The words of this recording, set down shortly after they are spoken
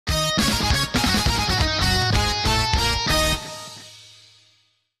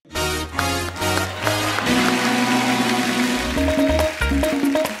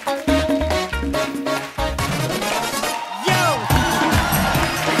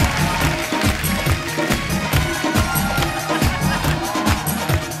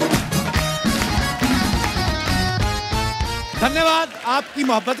धन्यवाद आपकी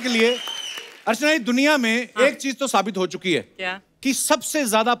मोहब्बत के लिए। अर्चना, दुनिया में एक चीज तो साबित हो चुकी है। क्या? कि सबसे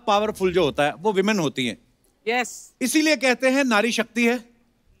ज्यादा पावरफुल जो होता है वो विमेन होती हैं। यस। इसीलिए कहते हैं नारी शक्ति है।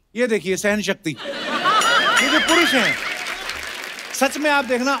 ये देखिए सहन शक्ति। ये जो पुरुष हैं, सच में आप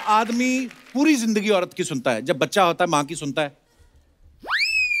देखना, आदमी पूरी जिंदगी औरत की सुनता है। जब बच्चा होता है माँ की सुनता है,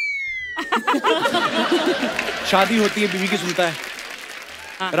 शादी होती है बीवी की सुनता है,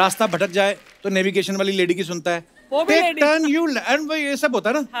 हाँ। रास्ता भटक जाए तो नेविगेशन वाली लेडी की सुनता है, टर्न यू एंड ये सब होता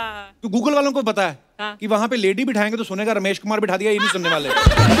है ना। हाँ। तो गूगल वालों को पता है हाँ। कि वहां पे लेडी बिठाएंगे तो सुनेगा रमेश कुमार बिठा दिया, ये नहीं सुनने वाले।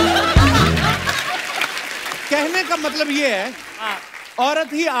 कहने का मतलब ये है हाँ।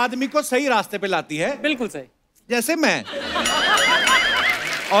 औरत ही आदमी को सही रास्ते पे लाती है। बिल्कुल सही। जैसे मैं,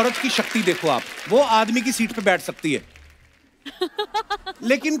 औरत की शक्ति देखो आप, वो आदमी की सीट पे बैठ सकती है,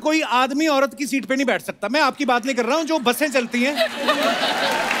 लेकिन कोई आदमी औरत की सीट पे नहीं बैठ सकता। मैं आपकी बात नहीं कर रहा हूं, जो बसें चलती हैं।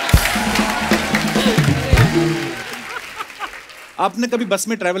 आपने कभी बस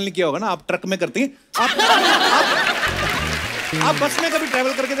में ट्रैवल नहीं किया होगा ना, आप ट्रक में करती हैं। आप बस में कभी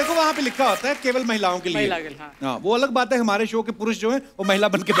ट्रैवल करके देखो, वहां पे लिखा होता है केवल महिलाओं के लिए। हाँ, वो अलग बात है। हमारे शो के पुरुष जो हैं वो महिला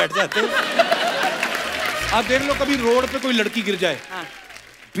बन के बैठ जाते हैं। आप देख लो, कभी रोड पे कोई लड़की गिर जाए,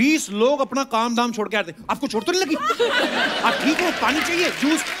 20 लोग अपना काम धाम छोड़ के आते हैं। आपको चोट तो नहीं लगी? आप ठीक है? पानी चाहिए,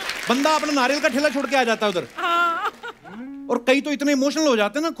 जूस? बंदा अपना नारियल का ठेला छोड़ के आ जाता है उधर। और कई तो इतने इमोशनल हो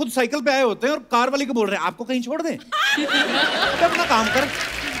जाते हैं ना, खुद साइकिल पे आए होते हैं और कार वाली को बोल रहे हैं आपको कहीं छोड़ दें, तो अपना काम कर।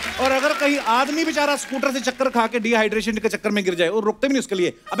 और अगर कहीं आदमी बेचारा स्कूटर से चक्कर खा के डिहाइड्रेशन के चक्कर में गिर जाए, और रुकते भी नहीं उसके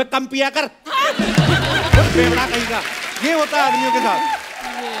लिए, अबे कम पिया कर, बेवड़ा कहीं का। ये होता है आदमियों के साथ।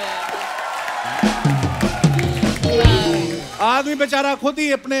 आदमी बेचारा खुद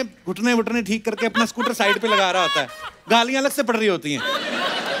ही अपने घुटने वुटने ठीक करके अपना स्कूटर साइड पे लगा रहा होता है, गालियां अलग से पड़ रही होती हैं।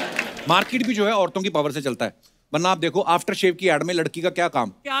 मार्केट भी जो है औरतों की पावर से चलता है, वरना आप देखो आफ्टर शेव की एड में लड़की का क्या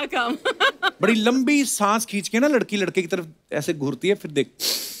काम बड़ी लंबी सांस खींच के ना लड़की लड़के की तरफ ऐसे घूरती है, फिर देख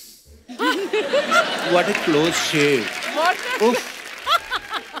व्हाट ए क्लोज शेव।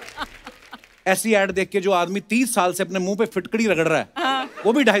 ऐसी एड देख के जो आदमी 30 साल से अपने मुंह पे फिटकड़ी रगड़ रहा है,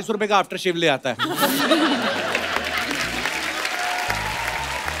 वो भी 250 रुपए का आफ्टर शेव ले आता है।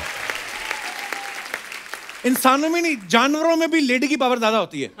 इंसानों में नहीं, जानवरों में भी लेडी की पावर ज्यादा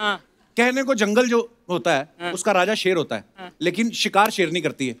होती है। हाँ। कहने को जंगल जो होता है हाँ। उसका राजा शेर होता है हाँ। लेकिन शिकार शेर नहीं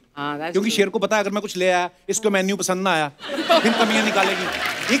करती है हाँ, क्योंकि शेर को पता है अगर मैं कुछ ले आया, इसको मेन्यू पसंद ना आया, फिर कमियां निकालेगी।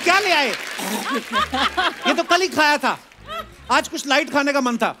 ये क्या ले आए? ये तो कल ही खाया था, आज कुछ लाइट खाने का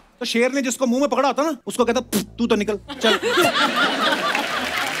मन था। तो शेर ने जिसको मुंह में पकड़ा होता ना, उसको कहता तू तो निकल चल।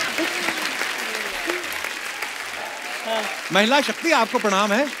 महिला शक्ति, आपको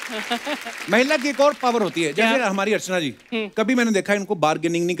प्रणाम है। महिला की एक और पावर होती है, जैसे हमारी अर्चना जी, कभी मैंने देखा इनको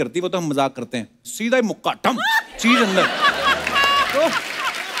बार्गेनिंग नहीं करती, वो तो हम मजाक करते हैं, सीधा ही मुक्का टम चीज अंदर। तो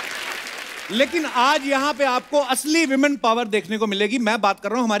लेकिन आज यहाँ पे आपको असली विमेन पावर देखने को मिलेगी। मैं बात कर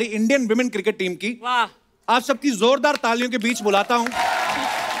रहा हूँ हमारी इंडियन विमेन क्रिकेट टीम की। आप सबकी जोरदार तालियों के बीच बुलाता हूँ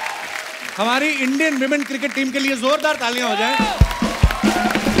हमारी इंडियन विमेन क्रिकेट टीम के लिए। जोरदार तालियां हो जाएं।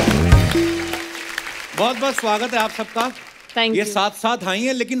 बहुत बहुत स्वागत है आप सबका। ये साथ साथ आई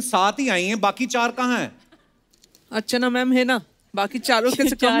हैं, लेकिन साथ ही आई हैं, बाकी 4 कहाँ हैं? अर्चना मैम है ना, बाकी चारों के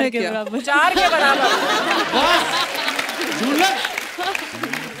से कम है क्या? 4 के बराबर।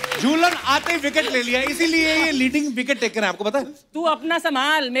 झूलन आते ही विकेट ले लिया, इसीलिए ये लीडिंग विकेट टेकर है, आपको पता है? तू अपना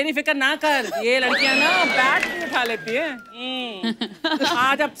संभाल, मेरी फिक्र ना कर। ये लड़कियां ना बैट भी उठा लेती है।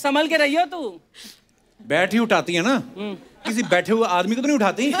 आज अब संभल के रहियो तू। बैट ही उठाती है ना, किसी बैठे हुए आदमी को तो नहीं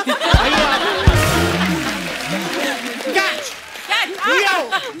उठाती।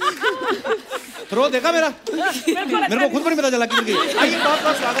 थ्रो देखा मेरा? मेरे को खुद पर नहीं पता चला किधर गई। आइए, बहुत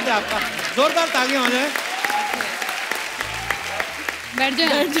बहुत स्वागत है आपका। जोरदार तालियां हो जाए। बैठ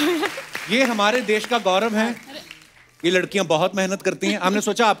जाओ। ये हमारे देश का गौरव है। ये लड़कियां बहुत मेहनत करती हैं। हमने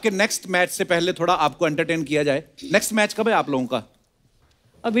सोचा आपके नेक्स्ट मैच से पहले थोड़ा आपको एंटरटेन किया जाए। नेक्स्ट मैच कब है आप लोगों का?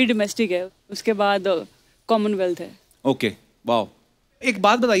 अभी डोमेस्टिक है, उसके बाद कॉमनवेल्थ है। ओके, वाह। एक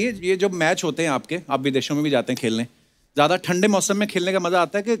बात बताइए, ये जो मैच होते हैं आपके, आप विदेशों में भी जाते हैं खेलने, ज्यादा ठंडे मौसम में खेलने का मजा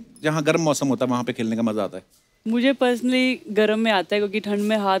आता है कि जहाँ गर्म मौसम होता है वहाँ पे खेलने का मजा आता है? मुझे पर्सनली गर्म में आता है, क्योंकि ठंड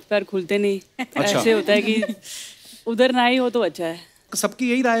में हाथ पैर खुलते नहीं। अच्छा। ऐसे होता है कि उधर ना ही हो तो अच्छा है। सबकी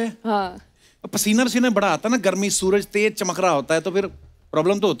यही राय है। हाँ। पसीना पसीना बड़ा आता है ना, गर्मी, सूरज तेज चमक रहा होता है, तो फिर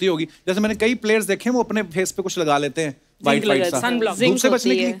प्रॉब्लम तो होती होगी। जैसे मैंने कई प्लेयर्स देखे हैं, वो अपने फेस पे कुछ लगा लेते हैं, वाइट सा। धूप से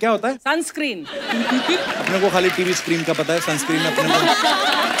बचने के लिए क्या होता है? सनस्क्रीन। अपने को खाली टीवी स्क्रीन का पता है, सनस्क्रीन अपने को।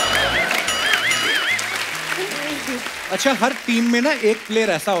 अच्छा, हर टीम में ना एक प्लेयर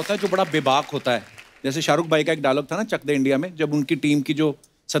ऐसा होता है जो बड़ा बेबाक होता है। जैसे शाहरुख भाई का एक डायलॉग था ना चक दे इंडिया में, जब उनकी टीम की जो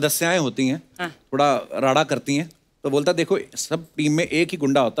सदस्याएं होती हैं थोड़ा राड़ा करती हैं, तो बोलता देखो सब टीम में एक ही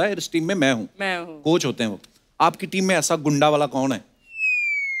गुंडा होता है, इस टीम में मैं हूँ, कोच होते हैं वो। आपकी टीम में ऐसा गुंडा वाला कौन है?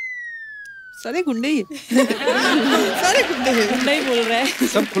 सारे गुंडे ही सारे गुंडे हैं। गुंडा ही बोल रहा है।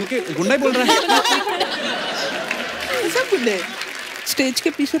 सब खुल के गुंडा ही बोल रहा है। सब गुंडे। स्टेज के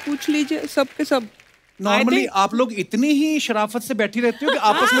पीछे पूछ लीजिए, सब के सब। नॉर्मली आप लोग इतनी ही शराफत से बैठी रहती हो कि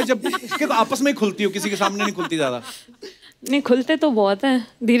आपस में जब आपस में ही खुलती हो, किसी के सामने नहीं खुलती ज्यादा? नहीं, खुलते तो बहुत हैं,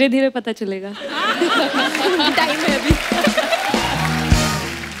 धीरे धीरे पता चलेगा। टाइम है अभी।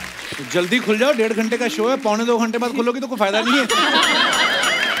 तो जल्दी खुल जाओ, 1.5 घंटे का शो है, 1.25 घंटे बाद खुलोगी तो कोई फायदा नहीं है।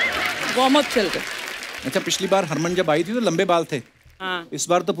 वार्म अप चल रहा। अच्छा, पिछली बार हरमन जब आई थी तो लंबे बाल थे। हाँ। इस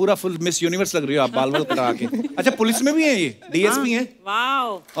बार तो पूरा फुल मिस यूनिवर्स लग रही हो आप, बाल बाल कटा के। अच्छा, पुलिस में भी है, ये डीएसपी हैं।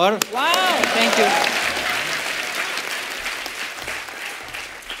 वाओ। और वाओ, थैंक यू।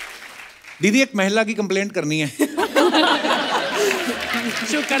 दीदी, एक महिला की कंप्लेंट करनी है।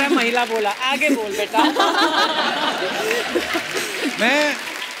 शुक्र है महिला बोला, आगे बोल बेटा। मैं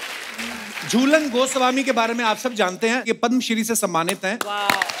झूलन गोस्वामी के बारे में आप सब जानते हैं, ये पद्मश्री से सम्मानित हैं।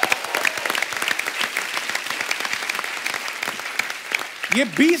 ये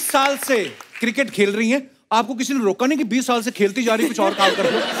 20 साल से क्रिकेट खेल रही हैं। आपको किसी ने रोका नहीं कि 20 साल से खेलती जा रही, कुछ और काम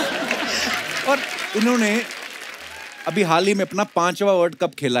कर लो। और इन्होंने अभी हाल ही में अपना 5वां वर्ल्ड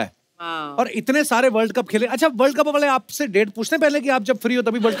कप खेला है। और इतने सारे वर्ल्ड कप खेले। अच्छा, वर्ल्ड कप वाले आपसे डेट पूछते हैं पहले कि आप जब फ्री हो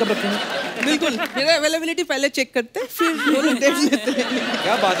तभी वर्ल्ड कप रखेंगे? बिल्कुल, मेरा अवेलेबिलिटी पहले चेक करते हैं, फिर वो लोग डेट लेते हैं।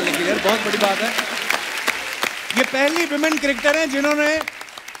 क्या बात है, लेकिन यार बहुत बड़ी बात है। ये पहली विमेन क्रिकेटर हैं जिन्होंने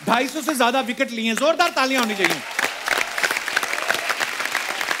 250 से ज्यादा विकेट लिए हैं। जोरदार तालियां होनी चाहिए।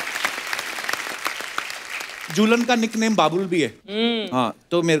 झूलन का निकनेम बाबुल भी है। हाँ,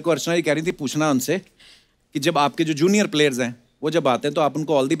 तो मेरे को अर्चना जी कह रही थी पूछना उनसे कि जब आपके जो जूनियर प्लेयर्स हैं वो जब आते हैं तो आप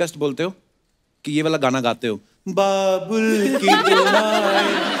उनको ऑल दी बेस्ट बोलते हो कि ये वाला गाना गाते हो, बाबुल की दुआएं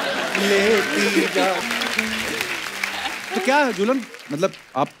लेती जा? तो क्या झूलन, मतलब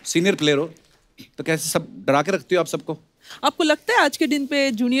आप सीनियर प्लेयर हो तो कैसे सब डरा के रखती हो आप सबको? आपको लगता है आज के दिन पे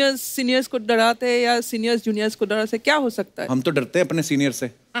जूनियर्स सीनियर्स को डराते हैं या सीनियर्स जूनियर्स को डराते हैं? क्या हो सकता है? हम तो डरते हैं अपने सीनियर से।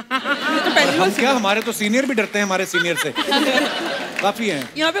 तो पहली बार क्या, हमारे तो सीनियर भी डरते हैं हमारे सीनियर से। काफी हैं।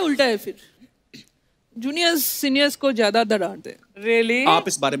 यहाँ पे उल्टा है, फिर जूनियर्स सीनियर्स को ज्यादा डराते हैं। रियली? आप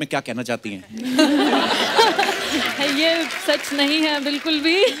इस बारे में क्या कहना चाहती हैं? ये सच नहीं है बिल्कुल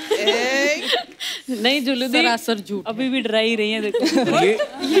भी। नहीं जुलूदी, सरासर झूठ। अभी भी डरा ही रही है। देखो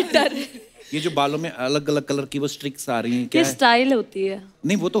ये डर, ये जो बालों में अलग अलग कलर की वो स्ट्रिक्स आ रही हैं, क्या ये है? स्टाइल होती है।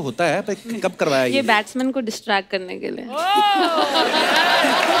 नहीं, वो तो होता है, पर कब करवाया ये बैट्समैन को डिस्ट्रैक्ट करने के लिए।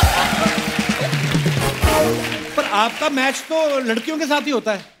 पर आपका मैच तो लड़कियों के साथ ही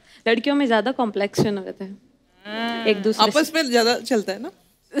होता है। लड़कियों में ज्यादा कॉम्प्लेक्शन होते हैं एक दूसरे आपस में ज्यादा चलता है ना।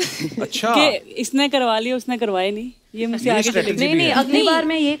 अच्छा, कि इसने करवा लिया उसने करवाया नहीं, ये मुझसे ये आगे चले। strategy नहीं भी नहीं, है। अगली बार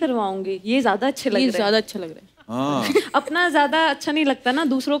मैं ये करवाऊंगी, ये ज्यादा अच्छे लग रहे हैं। ज्यादा अच्छा लग रहा है। हाँ, अपना ज्यादा अच्छा नहीं लगता ना,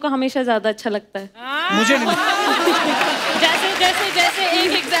 दूसरों का हमेशा ज्यादा अच्छा लगता है। मुझे नहीं। जैसे जैसे जैसे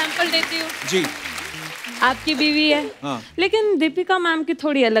एक एग्जांपल देती हूँ। जी, आपकी बीवी है। हाँ। लेकिन दीपिका मैम की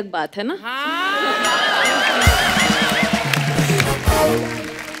थोड़ी अलग बात है ना।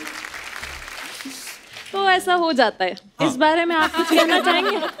 तो ऐसा हो जाता है। इस बारे में आप कुछ कहना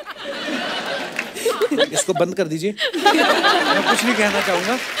चाहेंगे? इसको बंद कर दीजिए। मैं कुछ नहीं कहना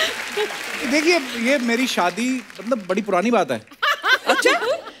चाहूंगा। देखिए, ये मेरी शादी मतलब बड़ी पुरानी बात है। अच्छा,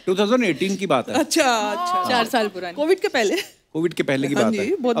 2018 की बात है। अच्छा अच्छा, 4 साल पुरानी। कोविड के पहले। कोविड के पहले की हाँ बात जी,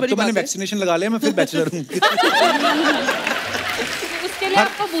 है। बहुत अब बड़ी तो मैंने बात है। वैक्सीनेशन लगा लिया, मैं फिर बैचलर हूँ। उसके लिए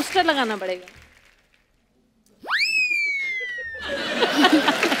आपको बूस्टर लगाना पड़ेगा।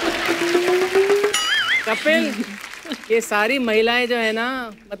 कपिल, ये सारी महिलाएं जो है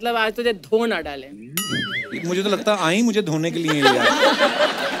ना, मतलब आज तुझे धो ना डाले। मुझे तो लगता है आई मुझे धोने के लिए यार।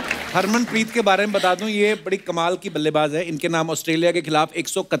 हरमनप्रीत के बारे में बता दूं, ये बड़ी कमाल की बल्लेबाज है। इनके नाम ऑस्ट्रेलिया के खिलाफ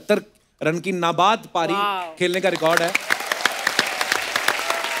 171 रन की नाबाद पारी खेलने का रिकॉर्ड है।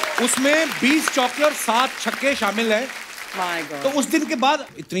 उसमें 20 चौके और 7 छक्के शामिल है। My God. तो उस दिन के बाद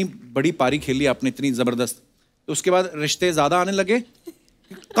इतनी बड़ी पारी खेली आपने, इतनी जबरदस्त, तो उसके बाद रिश्ते ज्यादा आने लगे,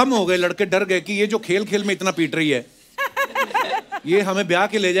 कम हो गए? लड़के डर गए कि ये जो खेल खेल में इतना पीट रही है, ये हमें ब्याह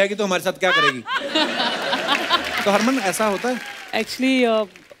के ले जाएगी तो हमारे साथ क्या करेगी? तो हरमन, ऐसा होता है? एक्चुअली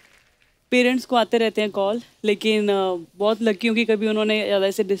पेरेंट्स को आते रहते हैं कॉल, लेकिन बहुत लकी हूँ कि कभी उन्होंने ज़्यादा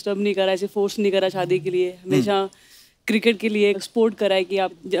ऐसे डिस्टर्ब नहीं करा, ऐसे फोर्स नहीं करा शादी के लिए। हमेशा क्रिकेट के लिए सपोर्ट करा है कि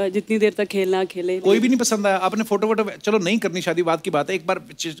आप जितनी देर तक खेलना खेले। कोई भी नहीं पसंद आया? आपने फोटो वोटो, चलो नहीं करनी शादी बात की बात है, एक बार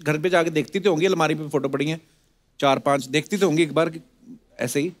घर पे जाके देखती तो होंगी, अलमारी पे फोटो पड़ी हैं 4-5, देखती तो होंगी एक बार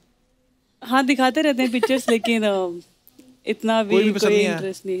ऐसे ही? हाँ, दिखाते रहते हैं पिक्चर्स, लेकिन इतना भी कोई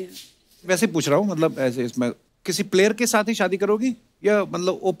इंटरेस्ट नहीं है। वैसे पूछ रहा हूँ, मतलब ऐसे इसमें किसी प्लेयर के साथ ही शादी करोगी या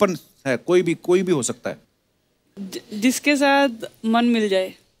मतलब ओपन है, कोई भी हो सकता है? जिसके साथ मन मिल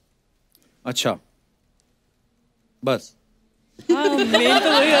जाए। अच्छा, बस। हाँ, मेन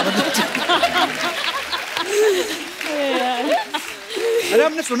तो वही होता अरे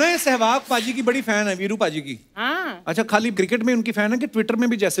आपने सुना है सहवाग पाजी की बड़ी फैन है, वीरू पाजी की? हाँ। अच्छा, खाली क्रिकेट में उनकी फैन है कि ट्विटर में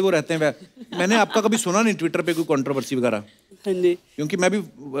भी जैसे वो रहते हैं? मैंने आपका कभी सुना नहीं ट्विटर पे कोई कंट्रोवर्सी वगैरह। हाँ जी। क्योंकि मैं भी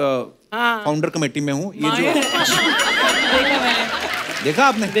फाउंडर कमेटी में हूँ। ये जो देखा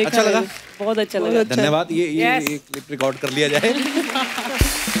आपने? अच्छा लगा? बहुत अच्छा लगा। धन्यवाद। ये क्लिप रिकॉर्ड कर लिया जाए।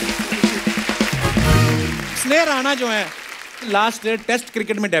 स्नेह राणा जो है लास्ट टेस्ट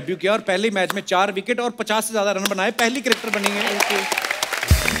क्रिकेट में डेब्यू किया और पहले मैच में 4 विकेट और 50 से ज्यादा रन बनाए, पहली क्रिकेटर बनी है।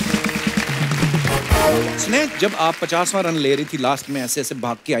 स्नेह, जब आप 50वां रन ले रही थी लास्ट में, ऐसे ऐसे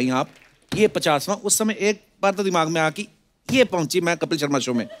भाग के आई आप, ये 50वां, उस समय एक बार तो दिमाग में आ कि ये पहुंची मैं कपिल शर्मा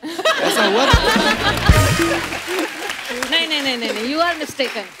शो में, ऐसा हुआ? नहीं, यू आर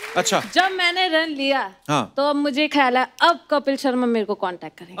मिस्टेकन। अच्छा, जब मैंने रन लिया तो अब मुझे ख्याल है अब कपिल शर्मा मेरे को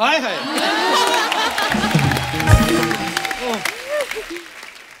कांटेक्ट करेंगे। आए हाय।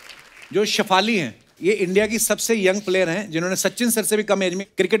 जो शफाली हैं, ये इंडिया की सबसे यंग प्लेयर हैं जिन्होंने सचिन सर से भी कम एज में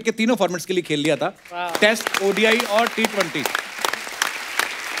क्रिकेट के तीनों फॉर्मेट्स के लिए खेल लिया था, टेस्ट, ओडीआई और T20।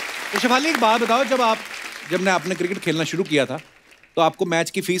 तो शफाली, एक बात बताओ, जब आपने क्रिकेट खेलना शुरू किया था तो आपको मैच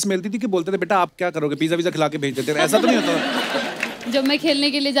की फीस मिलती थी कि बोलते थे बेटा आप क्या करोगे, पिज्जा विज़ा खिला के भेज देते थे? ऐसा तो नहीं होता? जब मैं खेलने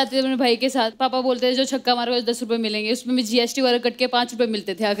के लिए जाती थी अपने भाई के साथ, पापा बोलते थे जो छक्का मारोगे 10 रुपए मिलेंगे, उसमें भी GST वगैरह कट के 5 रुपए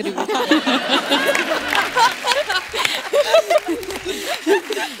मिलते थे आखिरी में।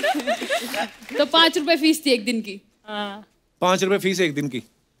 तो 5 रुपए फीस थी एक दिन की। 5 रुपए फीस एक दिन की।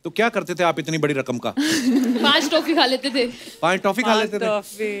 तो क्या करते थे आप इतनी बड़ी रकम का? 5 टॉफी खा लेते थे। 5 टॉफी खा लेते थे?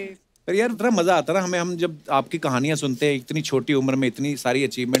 पर यार इतना मजा आता ना हम जब आपकी कहानियां सुनते हैं, इतनी छोटी उम्र में इतनी सारी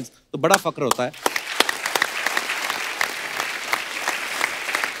अचीवमेंट्स, तो बड़ा फक्र होता है।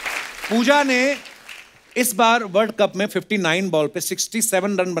 पूजा ने इस बार वर्ल्ड कप में 59 बॉल पे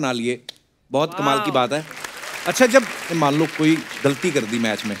 67 रन बना लिए, बहुत कमाल की बात है। अच्छा, जब मान लो कोई गलती कर दी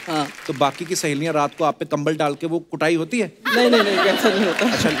मैच में, तो बाकी की सहेलियां रात को आप पे कंबल डाल के वो कुटाई होती है? नहीं, ऐसा नहीं होता।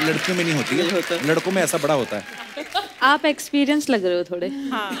 अच्छा, लड़कियों में नहीं होती है? लड़कों में ऐसा बड़ा होता है। आप एक्सपीरियंस लग रहे हो थोड़े।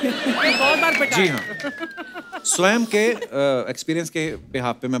 बहुत बार पिटा। जी हाँ, स्वयं के एक्सपीरियंस के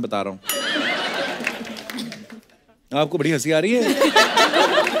बिहाफ पे मैं बता रहा हूँ। आपको बड़ी हंसी आ रही है?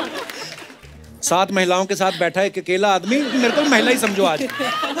 7 महिलाओं के साथ बैठा है एक अकेला आदमी, मेरे को महिला ही समझो आज।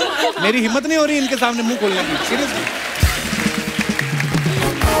 मेरी हिम्मत नहीं हो रही इनके सामने मुंह खोलने की, सीरियसली।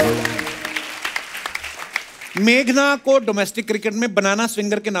 मेघना को डोमेस्टिक क्रिकेट में बनाना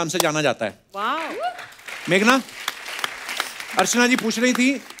स्विंगर के नाम से जाना जाता है। मेघना, अर्चना जी पूछ रही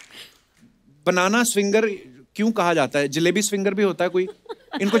थी बनाना स्विंगर क्यों कहा जाता है? जलेबी स्विंगर भी होता है कोई?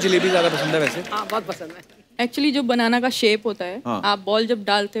 इनको जलेबी ज्यादा पसंद है वैसे। हाँ, बहुत पसंद है। एक्चुअली जो बनाना का शेप होता है, आप बॉल जब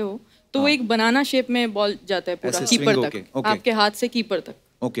डालते हो तो वो एक बनाना शेप में बॉल जाता है पूरा कीपर तक, आपके हाथ से कीपर तक।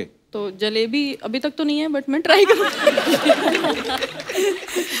 ओके। तो जलेबी अभी तक तो नहीं है, बट मैं ट्राई करूँगी।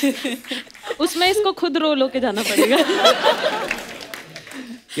 उसमें इसको खुद रोल होके जाना पड़ेगा।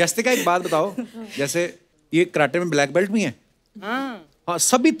 यस्तिका, एक बात बताओ, जैसे ये कराटे में ब्लैक बेल्ट भी हैं? हाँ,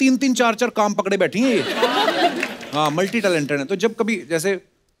 सभी 3-3, 4-4 काम पकड़े बैठी हैं ये। हाँ, मल्टी टैलेंटेड है। तो जब कभी जैसे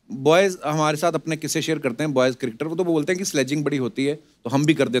बॉयज हमारे साथ अपने किस्से शेयर करते हैं, बॉयज क्रिकेटर, वो तो बोलते हैं कि स्लेजिंग बड़ी होती है, तो हम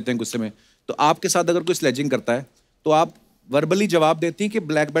भी कर देते हैं गुस्से में। तो आपके साथ अगर कोई स्लेजिंग करता है तो आप वर्बली जवाब देती हैं कि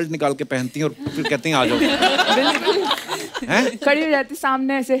ब्लैक बेल्ट निकाल के पहनती हैं और फिर कहते हैं आ जाओ? हैं? खड़ी हो जाती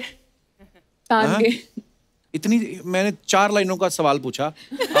सामने ऐसे तान के। इतनी मैंने 4 लाइनों का सवाल पूछा,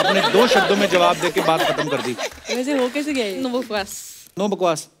 आपने 2 शब्दों में जवाब दे के बात खत्म कर दी। वैसे हो कैसे गया ये? नो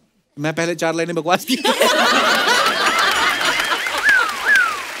बकवास। मैं पहले 4 लाइनें बकवास की।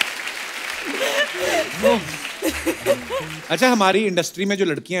 अच्छा, हमारी इंडस्ट्री में जो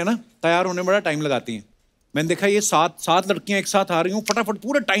लड़कियां हैं ना, तैयार होने में बड़ा टाइम लगाती हैं। मैंने देखा ये 7 लड़कियां एक साथ आ रही हूँ, फटाफट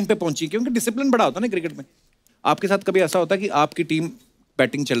पूरे टाइम पे पहुंची, क्योंकि डिसिप्लिन बड़ा होता है ना क्रिकेट में। आपके साथ कभी ऐसा होता है कि आपकी टीम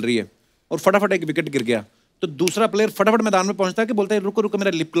बैटिंग चल रही है और फटाफट एक विकेट गिर गया, तो दूसरा प्लेयर फटाफट मैदान में पहुंचता है कि बोलता है रुको रुको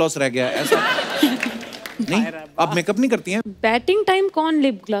मेरा लिप ग्लॉस रह गया? ऐसा नहीं? आप मेकअप नहीं करती हैं? बैटिंग टाइम कौन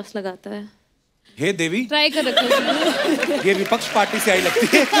लिप ग्लॉस लगाता है? हे देवी, ट्राई कर रखो। ये विपक्ष पार्टी से आई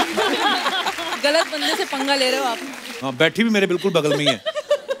लगती है। गलत बंदे से पंगा ले रहे हो आप। हाँ, बैठी भी मेरे बिल्कुल बगल में ही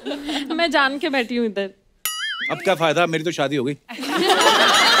है। मैं जान के बैठी हूँ इधर। अब क्या फायदा, मेरी तो शादी हो गई।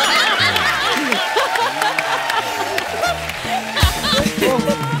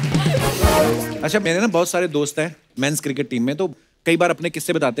 अच्छा, मेरे ना बहुत सारे दोस्त हैं मेंस क्रिकेट टीम में, तो कई बार अपने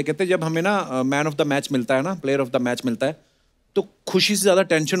किस्से बताते, कहते जब हमें ना मैन ऑफ द मैच मिलता है ना, प्लेयर ऑफ द मैच मिलता है, तो खुशी से ज्यादा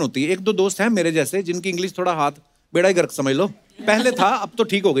टेंशन होती है। 1-2 दोस्त हैं मेरे जैसे जिनकी इंग्लिश थोड़ा हाथ बेड़ा ही गर्क समझ लो, पहले था अब तो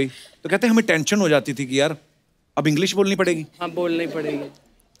ठीक हो गई, तो कहते हमें टेंशन हो जाती थी कि यार अब इंग्लिश बोलनी पड़ेगी। हाँ, बोलनी पड़ेगी।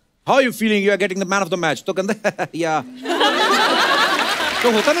 How you feeling, you are getting the man of the match? तो कहते या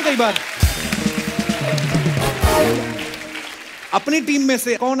तो होता ना कई बार। अपनी टीम में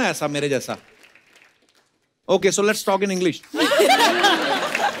से कौन है ऐसा मेरे जैसा? Okay, so let's talk in English.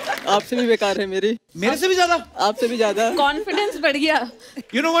 आपसे भी बेकार है मेरी। मेरे से भी ज्यादा? आपसे भी ज्यादा। कॉन्फिडेंस बढ़ गया।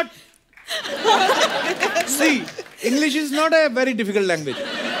 You know what? See, English is not a very difficult language.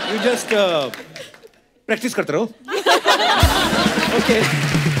 You just practice करते रहो। Okay.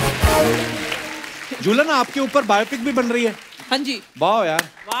 झूलन, आपके ऊपर बायोपिक भी बन रही है। हाँ जी। वाह यार।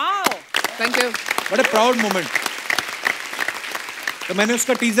 वाह, थैंक यू। बड़े प्राउड मोमेंट। तो मैंने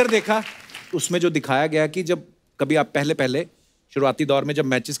उसका टीजर देखा, उसमें जो दिखाया गया कि जब कभी आप पहले शुरुआती दौर में जब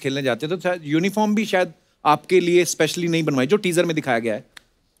मैचेस खेलने जाते थे तो यूनिफॉर्म भी शायद आपके लिए स्पेशली नहीं बनवाई, जो टीजर में दिखाया गया है।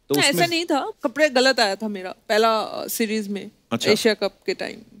 तो ऐसा नहीं था, कपड़े गलत आया था मेरा पहला सीरीज में। अच्छा। एशिया कप के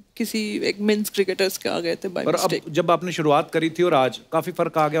टाइम किसी एक मेंस क्रिकेटर्स के आ गए थे बाय मिस्टेक। अब जब आपने शुरुआत करी थी और आज काफी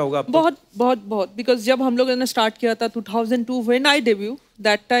फर्क आ गया होगा आपको? बहुत बिकॉज जब हम लोगों ने स्टार्ट किया था 2002 when I debut,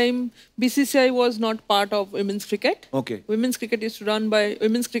 that time BCCI was not part of women's cricket. Okay. Women's cricket is run by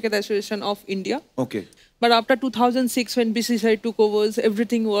women's cricket association of India. Okay. But after 2006, when BCCI took over,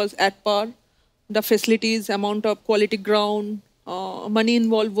 everything was at par. The facilities, amount of quality ground, money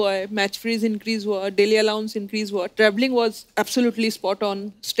involved हुआ है, match fees increase हुआ, daily allowance increase हुआ, traveling was absolutely spot on,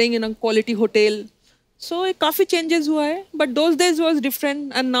 staying in a quality hotel. So काफी changes हुआ है, but those days was different,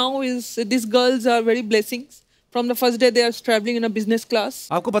 and now is these girls are very blessings. From the first day they are traveling in a business class.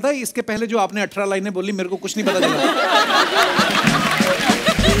 आपको पता है इसके पहले जो आपने 18 लाइनें बोली मेरे को कुछ नहीं पता चला।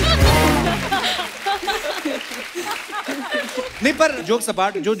 नहीं, पर जोक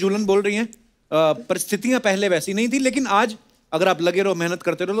सपाट जो झूलन बोल रही हैं, परिस्थितियां पहले वैसी नहीं थी, लेकिन आज अगर आप लगे रहो, मेहनत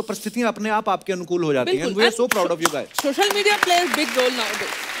करते रहो, तो परिस्थितियां अपने आप आपके अनुकूल हो जाती हैं। We are so proud of you guys. Social media plays big role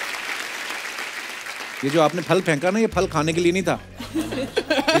nowadays. ये जो आपने फल फेंका ना, ये फल खाने के लिए नहीं था।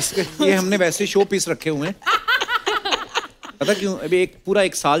 ये हमने वैसे शो पीस रखे हुए हैं। पता क्यों? अभी पूरा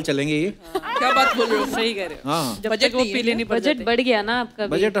एक साल चलेंगे ये। क्या बात बोल रहे हो? सही कह रहे हो। हाँ, बजट वो पी लेनी पड़ जाती है। बजट बढ़ गया ना आपका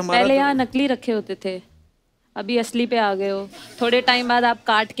भी। बजट हमारा पहले तो- यहाँ नकली रखे होते थे, अभी असली पे आ गए हो। थोड़े टाइम बाद आप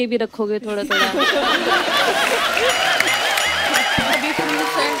काट के भी रखोगे थोड़ा थोड़ा।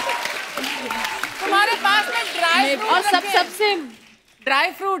 तुम्हारे पास में ड्राई और सबसे ड्राई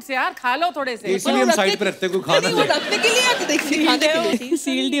फ्रूट्स यार, खा लो थोड़े से। इसीलिए हम साइड पे रखते हैं, कोई खा ना ले। रखने के लिए आके देखिए, खाने के लिए।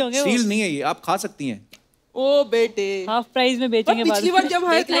 सील्ड ही होंगे। सील नहीं है ये, आप खा सकती हैं। ओ बेटे, हाफ प्राइस में बेचेंगे। पिछली बार जब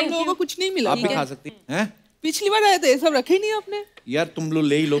आए थे हम लोगों को कुछ नहीं मिला। आप भी खा सकती हैं। पिछली बार आए थे, सब रखे ही नहीं आपने। यार तुम लोग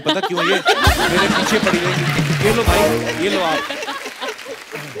ले ही लो, पता क्यों? ये मेरे पीछे पड़ी रहेगी। ये लो भाई, ये लो आप,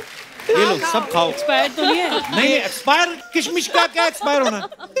 ये लो सब खाओ। एक्सपायर तो नहीं है? नहीं, एक्सपायर किशमिश का क्या एक्सपायर होना?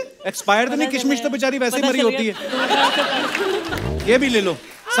 एक्सपायर तो नहीं, किशमिश तो बेचारी वैसे ही मरी होती है। ये भी ले लो,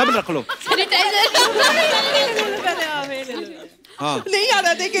 सब रख लो। हाँ, नहीं आ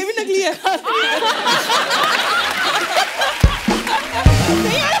रहा, देखे भी नकली है।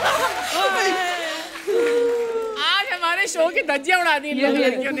 आज हमारे शो की धज्जियां उड़ा दी इन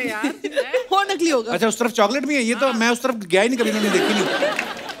लड़कियों ने यार। वो नकली होगा। अच्छा, उस तरफ चॉकलेट भी है? ये तो मैं उस तरफ गया ही नहीं, कभी मैंने देखी नहीं।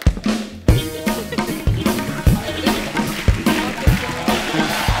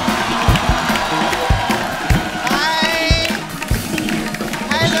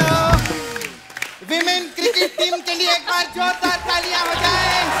 विमेन क्रिकेट टीम के लिए एक बार जोरदार तालियां हो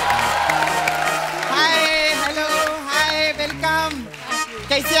जाए। हाय, हेलो, हाय, वेलकम।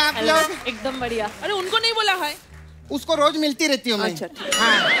 कैसे आप लोग? एकदम बढ़िया। अरे उनको नहीं बोला हाय? उसको रोज मिलती रहती हूँ मैं। अच्छा,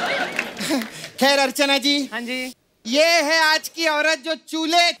 हाँ। खैर अर्चना जी। हाँ जी। ये है आज की औरत जो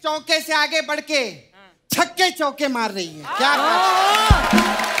चूल्हे चौके से आगे बढ़ के छक्के चौके मार रही है। क्या बात।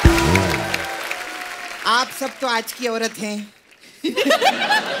 आप सब तो आज की औरत हैं।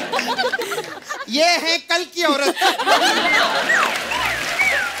 ये है कल की औरत।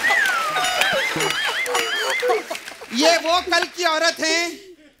 ये वो कल की औरत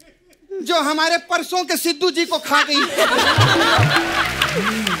हैं जो हमारे परसों के सिद्धू जी को खा गई।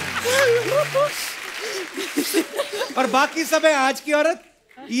 और बाकी सब है आज की औरत,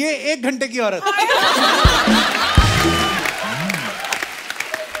 ये 1 घंटे की औरत।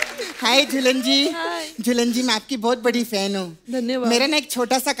 हाय झूलन जी। झूलन जी, मैं आपकी बहुत बड़ी फैन हूँ। धन्यवाद। मेरा ना एक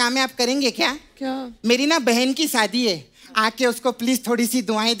छोटा सा काम है, आप करेंगे क्या? क्या? मेरी ना बहन की शादी है, आके उसको प्लीज थोड़ी सी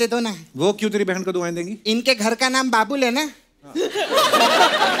दुआएं दे दो ना। वो क्यों तेरी बहन को दुआएं देंगी? इनके घर का नाम बाबुल है ना।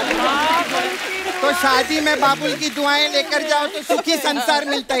 तो शादी में बाबुल की दुआएं लेकर जाओ तो सुखी संसार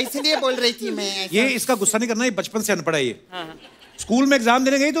मिलता है, इसलिए बोल रही थी मैं ऐसा। ये इसका गुस्सा नहीं करना, ये बचपन से अनपढ़ है ये। स्कूल में एग्जाम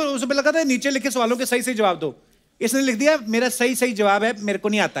देने गई तो उसे पे लगा था नीचे लिखे सवालों के सही सही जवाब दो। इसने लिख दिया मेरा सही सही जवाब है, मेरे को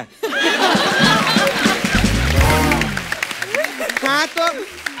नहीं आता है। हाँ,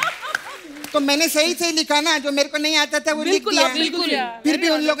 तो मैंने सही सही लिखा ना, जो मेरे को नहीं आता था वो लिख दिया। फिर भी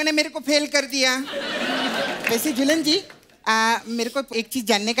उन लोगों ने मेरे को फेल कर दिया। वैसे झूलन जी, मेरे को एक चीज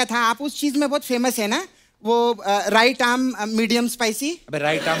जानने का था। आप उस चीज में बहुत फेमस है ना, वो राइट आर्म मीडियम स्पाइसी। अबे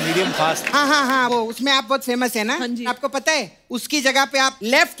राइट आर्म मीडियम फास्ट। हाँ हाँ हाँ, वो उसमें आप बहुत फेमस है ना। हाँ जी। आपको पता है उसकी जगह पे आप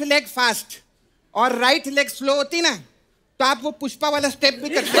लेफ्ट लेग फास्ट और राइट लेग स्लो होती ना, तो आप वो पुष्पा वाला स्टेप भी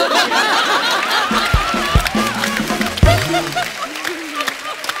कर सकते हो।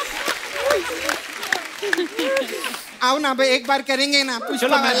 आओ ना भाई, एक बार करेंगे ना पुष्पा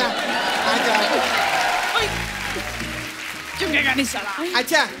वाला। आ जाओ। चुकेगा नहीं साला।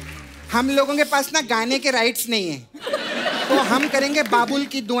 अच्छा, हम लोगों के पास ना गाने के राइट्स नहीं है, तो हम करेंगे बाबुल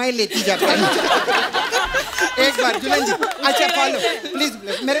की दुआएं लेती जाकर। एक बार दुल्हन जी, अच्छा फॉलो प्लीज,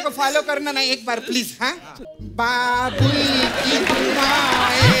 मेरे को फॉलो करना ना एक बार प्लीज। हाँ, बाबुल की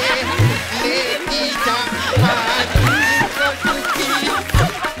दुआएं लेती जा,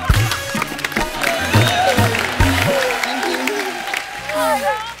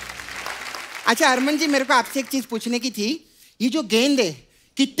 अच्छा हरमन जी, मेरे को आपसे एक चीज पूछने की थी। ये जो गेंद है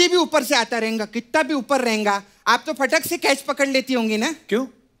कितनी भी ऊपर से आता रहेगा, कितना भी ऊपर रहेगा, आप तो फटक से कैच पकड़ लेती होंगी ना? क्यों?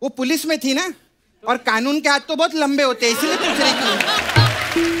 वो पुलिस में थी ना, और कानून के हाथ तो बहुत लंबे होते हैं, इसलिए पूछ रही थी।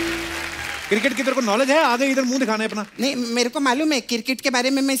 क्रिकेट की तेरे को नॉलेज है? आगे इधर मुंह दिखाना है अपना। नहीं, मेरे को मालूम है क्रिकेट के बारे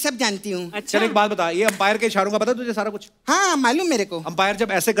में, मैं सब जानती हूँ। अच्छा, चल एक बात बता, ये अंपायर के इशारों का पता है तुझे सारा कुछ? हाँ मालूम मेरे को। अंपायर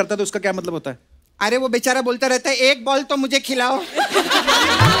जब ऐसे करता है तो उसका क्या मतलब होता है? अरे वो बेचारा बोलता रहता है, एक बॉल तो मुझे खिलाओ।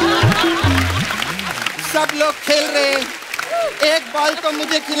 सब लोग खेल रहे, एक बॉल तो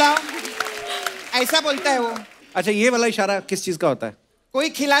मुझे खिलाओ, ऐसा बोलता है वो। अच्छा, ये वाला इशारा किस चीज का होता है? कोई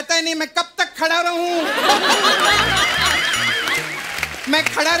खिलाता ही नहीं, मैं कब तक खड़ा रहूं? मैं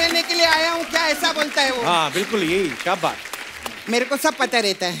खड़ा रहने के लिए आया हूँ क्या, ऐसा बोलता है वो। हाँ बिल्कुल, यही शाबाश। मेरे को सब पता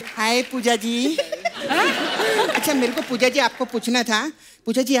रहता है। हाय पूजा जी। अच्छा मेरे को पूजा जी आपको पूछना था।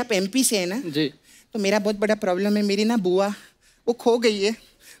 पूजा जी आप एमपी से है ना? जी। तो मेरा बहुत बड़ा प्रॉब्लम है, मेरी ना बुआ वो खो गई है,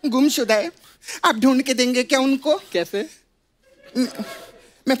 गुमशुदा है। आप ढूंढ के देंगे क्या उनको? कैसे?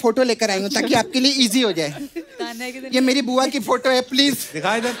 मैं फोटो लेकर आई हूँ ताकि आपके लिए इजी हो जाए। ये मेरी बुआ की फोटो है, प्लीज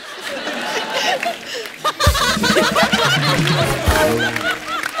दिखा इधर।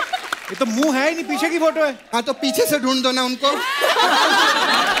 ये तो मुंह है ही नहीं, पीछे की फोटो है। हाँ तो पीछे से ढूंढ दो ना उनको।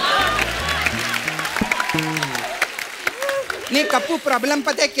 नहीं कप्पू, प्रॉब्लम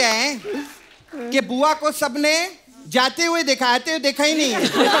पता है क्या है कि बुआ को सबने जाते हुए देखा, आते हुए देखा ही नहीं है।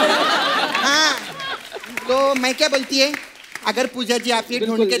 हाँ तो मैं क्या बोलती है, अगर पूजा जी आप ये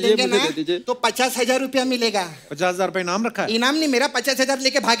ढूंढ के देंगे ना तो 50,000 रुपया मिलेगा। 50,000 रुपये इनाम रखा है? इनाम नहीं, मेरा 50,000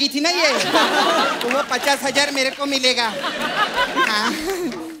 लेके भागी थी ना ये, तो वो 50,000 मेरे को मिलेगा। हाँ।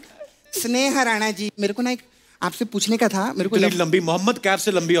 स्नेहा राणा जी, मेरे को ना एक आपसे पूछने का था। मेरे को लंबी मोहम्मद कैफ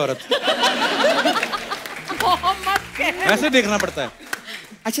से लंबी औरत। ऐसे देखना पड़ता है।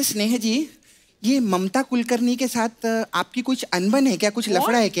 अच्छा स्नेहा जी, ये ममता कुलकर्णी के साथ आपकी कुछ अनबन है क्या, कुछ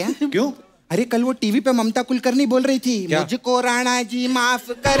लफड़ा है क्या? क्यों? अरे कल वो टीवी पे ममता कुलकर्णी बोल रही थी, मुझको राणा जी माफ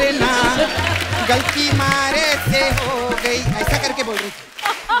करना, गलती मारे से हो गई, ऐसा करके बोल रही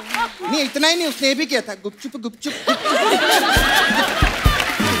थी। नहीं इतना ही नहीं, उसने ये भी किया था, गुपचुप गुपचुप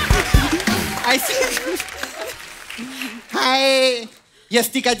ऐसे। हाय,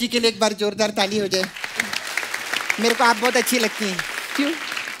 यस्तिका जी के लिए एक बार जोरदार ताली हो जाए। मेरे को आप बहुत अच्छी लगती हैं। क्यों?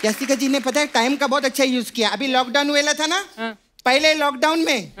 यस्तिका जी ने पता है टाइम का बहुत अच्छा यूज किया। अभी लॉकडाउन हुआ था ना, पहले लॉकडाउन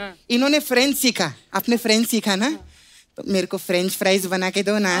में इन्होंने फ्रेंच सीखा। आपने फ्रेंच सीखा ना, तो मेरे को फ्रेंच फ्राइज बना के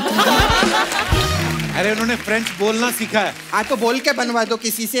दो ना। अरे उन्होंने फ्रेंच बोलना सीखा है। हाँ तो बोल के बनवा दो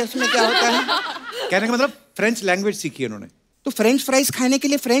किसी से, उसमें क्या होता है? कहने का मतलब फ्रेंच लैंग्वेज सीखी है उन्होंने। तो फ्रेंच फ्राइज खाने के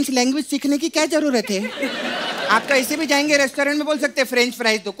लिए फ्रेंच लैंग्वेज सीखने की क्या जरूरत है? आप तो ऐसे भी जाएंगे रेस्टोरेंट में बोल सकते हैं फ्रेंच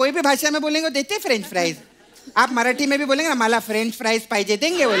फ्राइज दो, कोई भी भाषा में बोलेंगे देते हैं फ्रेंच फ्राइज। आप मराठी में भी बोलेंगे ना, मला फ्रेंच फ्राइज पाहिजे,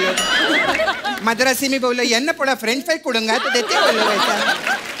 देंगे वो लोग। मद्रासी में बोलो यन्न पड़ा फ्रेंच फ्राइज कुड़ंगा, तो देते हैं वो लोग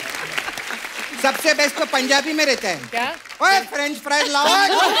ऐसा। सबसे बेस्ट तो पंजाबी में रहता है, क्या? ओए फ्रेंच फ्राइज लाओ,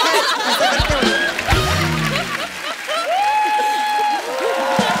 ऐसा करते हो।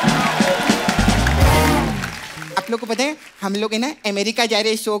 आप लोग को पता है हम लोग है ना अमेरिका जा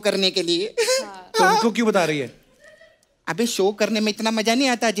रहे हैं शो करने के लिए। तो उनको क्यों बता रही है? अबे शो करने में इतना मजा नहीं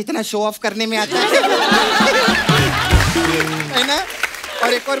आता जितना शो ऑफ करने में आता है ना।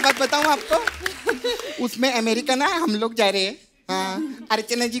 और एक और बात बताऊं आपको, उसमें अमेरिका ना हम लोग जा रहे हैं। हाँ,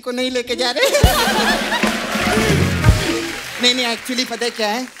 अर्चना जी को नहीं लेके जा रहे। नहीं एक्चुअली पता है क्या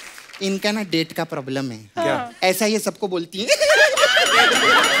है, इनका ना डेट का प्रॉब्लम है। क्या? ऐसा ये सबको बोलती है।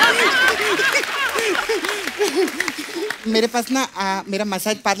 मेरे पास ना मेरा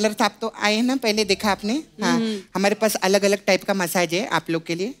मसाज पार्लर था, आप तो आए ना, पहले देखा आपने। हाँ, हमारे पास अलग अलग टाइप का मसाज है आप लोग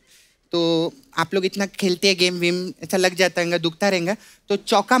के लिए। तो आप लोग इतना खेलते हैं गेम वेम, ऐसा लग जाता है, दुखता रहेगा, तो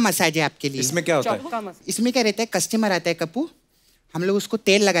चौका मसाज है आपके लिए। इसमें क्या होता है? इसमें क्या रहता है, कस्टमर आता है कप्पू, हम लोग उसको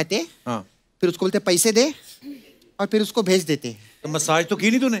तेल लगाते हैं, हाँ। फिर उसको बोलते पैसे दे, और फिर उसको भेज देते। तो मसाज तो की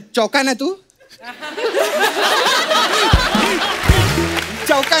नहीं तूने? चौका ना तू।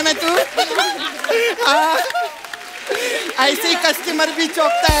 चौका ना तू। हाँ, ऐसे ही कस्टमर भी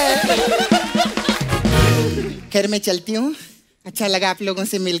चौंकता है। खैर मैं चलती हूँ, अच्छा लगा आप लोगों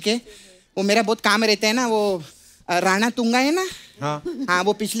से मिलके। वो मेरा बहुत काम रहता है ना, वो राणा तुंगा है ना, हाँ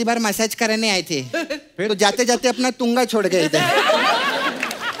वो पिछली बार मसाज कराने आए थे, तो जाते जाते अपना तुंगा छोड़ गए थे।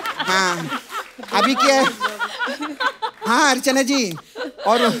 हाँ अभी क्या है, हाँ अर्चना जी,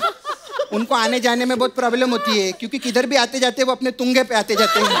 और उनको आने जाने में बहुत प्रॉब्लम होती है, क्योंकि किधर भी आते जाते वो अपने तुंगे पे आते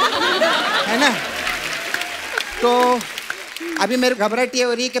जाते हैं, है ना। तो अभी मेरे घबराहट ये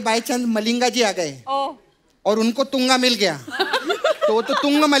हो रही है कि बाई चांस मलिंगा जी आ गए और उनको तुंगा मिल गया तो वो तो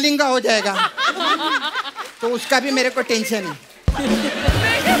तुंग मलिंगा हो जाएगा, तो उसका भी मेरे को टेंशन है।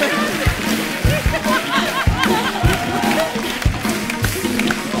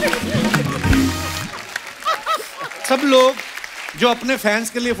 सब लोग जो अपने फैंस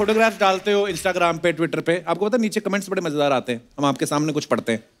के लिए फोटोग्राफ्स डालते हो इंस्टाग्राम पे, ट्विटर पे, आपको पता है नीचे कमेंट्स बड़े मजेदार आते हैं, हम आपके सामने कुछ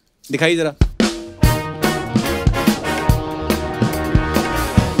पढ़ते हैं, दिखाइए जरा।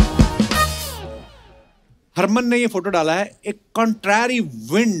 हरमन ने ये फोटो डाला है, एक कॉन्ट्रैरी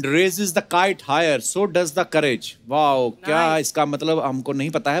wind raises the kite higher, so does the courage. Wow, क्या इसका मतलब हमको नहीं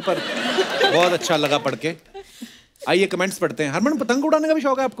पता है, पर बहुत अच्छा लगा पढ़ के। आइए कमेंट्स पढ़ते हैं। हरमन, पतंग उड़ाने का भी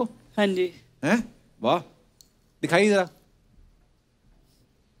शौक है आपको? हाँ जी। हैं? वाह, दिखाइए जरा।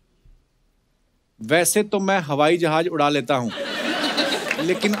 वैसे तो मैं हवाई जहाज उड़ा लेता हूं,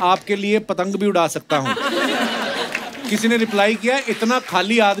 लेकिन आपके लिए पतंग भी उड़ा सकता हूं। किसी ने रिप्लाई किया, इतना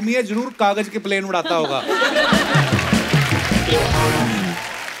खाली आदमी है, जरूर कागज के प्लेन उड़ाता होगा।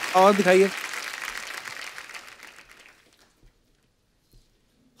 और दिखाइए।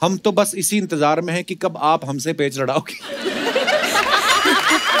 हम तो बस इसी इंतजार में हैं कि कब आप हमसे पेच लड़ाओगे।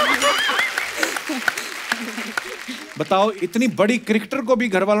 बताओ, इतनी बड़ी क्रिकेटर को भी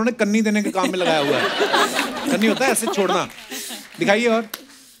घर वालों ने कन्नी देने के काम में लगाया हुआ है। कन्नी होता है ऐसे छोड़ना। दिखाइए। और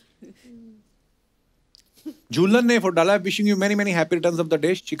झूलन ने फोटो डाला है, wishing you many many happy returns of the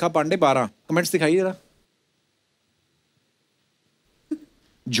day, Shikha Pandey 12। Comments दिखाइए जरा।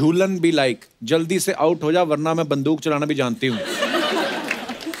 झूलन भी लाइक, जल्दी से आउट हो जा वरना मैं बंदूक चलाना भी जानती हूँ।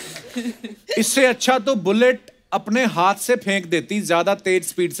 इससे अच्छा तो बुलेट अपने हाथ से फेंक देती, ज्यादा तेज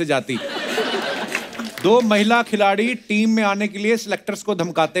स्पीड से जाती। 2 महिला खिलाड़ी टीम में आने के लिए सिलेक्टर्स को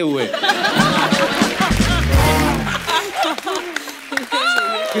धमकाते हुए।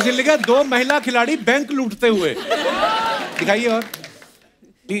 किसी ने लिखा 2 महिला खिलाड़ी बैंक लूटते हुए। दिखाइए। और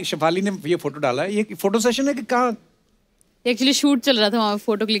शेफाली ने ये फोटो डाला है, ये फोटो सेशन है कि कहाँ? एक्चुअली शूट चल रहा था, वहां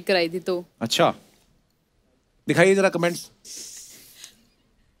फोटो क्लिक कराई थी तो। अच्छा, दिखाइए जरा कमेंट्स।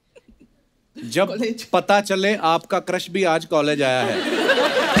 जब पता चले आपका क्रश भी आज कॉलेज आया है।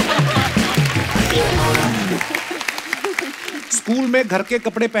 स्कूल में घर के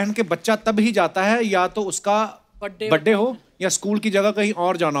कपड़े पहन के बच्चा तब ही जाता है या तो उसका बर्थडे हो या स्कूल की जगह कहीं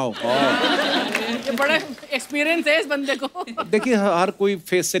और जाना हो। ये बड़ा एक्सपीरियंस है इस बंदे को। देखिए, हर कोई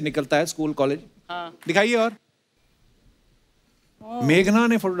फेस से निकलता है, स्कूल कॉलेज। हाँ। दिखाइए। और मेघना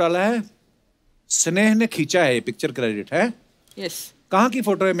ने फोटो डाला है, स्नेह ने खींचा है, पिक्चर क्रेडिट है। यस। कहाँ की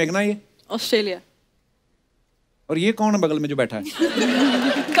फोटो है मेघना ये? ऑस्ट्रेलिया। और ये कौन है बगल में जो बैठा है?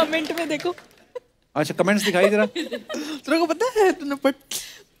 कमेंट में देखो। अच्छा, कमेंट्स दिखाई जरा। तेरे को पता है, बट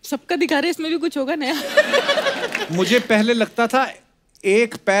सबका दिखा रहे, इसमें भी कुछ होगा नया। मुझे पहले लगता था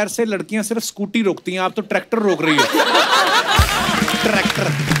एक पैर से लड़कियां सिर्फ स्कूटी रोकती हैं, आप तो ट्रैक्टर रोक रही हो।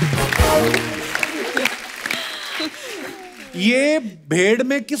 ट्रैक्टर। ये भेड़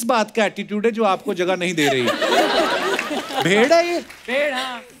में किस बात का एटीट्यूड है जो आपको जगह नहीं दे रही? भेड़ है ये? भेड़,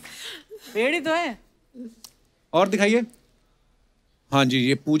 हाँ भेड़ ही तो है। और दिखाइए। हाँ जी,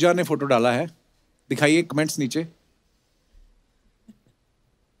 ये पूजा ने फोटो डाला है, दिखाइए कमेंट्स नीचे।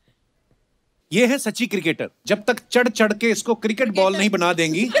 ये है सच्ची क्रिकेटर, जब तक चढ़ चढ़ के इसको क्रिकेट बॉल नहीं बना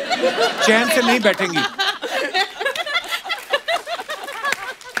देंगी, चैन से नहीं बैठेंगी।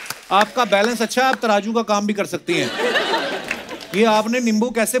 आपका बैलेंस अच्छा है, आप तराजू का काम भी कर सकती हैं। ये आपने नींबू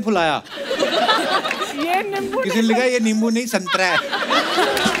कैसे फुलाया? ये नींबू किसी ने लिखा ये नींबू नहीं संतरा है।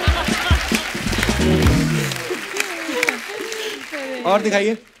 और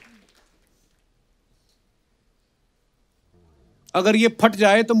दिखाइए। अगर ये फट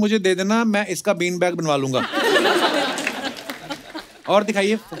जाए तो मुझे दे देना, मैं इसका बीन बैग बनवा लूंगा। और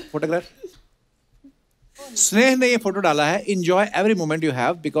दिखाइए फोटोग्राफ। स्नेह ने ये फोटो डाला है, enjoy every moment you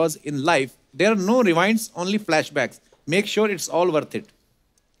have because in life there are no रिवाइंड्स, only flashbacks, make sure it's all worth it.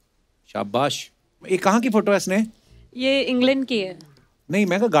 शाबाश। ये कहाँ की फोटो है स्नेह? ये इंग्लैंड की है। नहीं,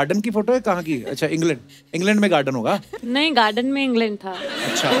 मैं कहा गार्डन की फोटो है, कहाँ की? अच्छा, इंग्लैंड। इंग्लैंड में गार्डन होगा? नहीं, गार्डन में इंग्लैंड था।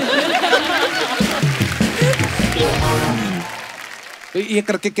 अच्छा। तो ये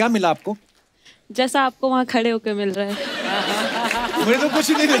करके क्या मिला आपको? जैसा आपको वहाँ खड़े होके मिल रहा है। मुझे तो कुछ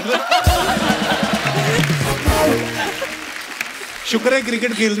ही नहीं मिल रहा। शुक्र है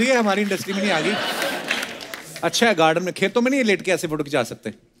क्रिकेट खेल रही है, हमारी इंडस्ट्री में नहीं आ गई। अच्छा है, गार्डन में, खेतों में नहीं लेट के ऐसे फोटो खिंचा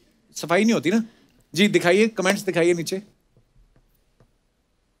सकते, सफाई नहीं होती ना। जी दिखाइए, कमेंट्स दिखाइए नीचे।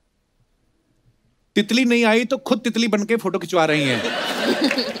 तितली नहीं आई तो खुद तितली बन के फोटो खिंचवा रही हैं।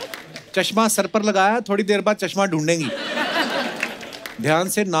 चश्मा सर पर लगाया, थोड़ी देर बाद चश्मा ढूंढेंगी। ध्यान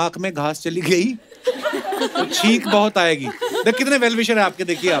से, नाक में घास चली गई तो छींक बहुत आएगी। देख कितने वेल विशर है आपके,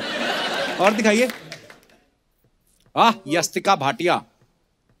 देखिए आप। और दिखाइए। यस्तिका भाटिया,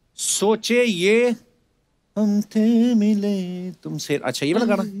 सोचे ये हम थे मिले तुमसे। अच्छा ये वाला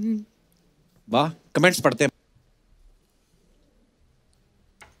गाना, वाह। कमेंट्स पढ़ते हैं।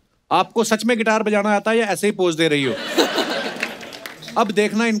 आपको सच में गिटार बजाना आता है या ऐसे ही पोज दे रही हो? अब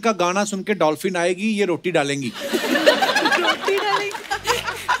देखना, इनका गाना सुन के डॉल्फिन आएगी, ये रोटी डालेंगी। रोटी डालेंगी?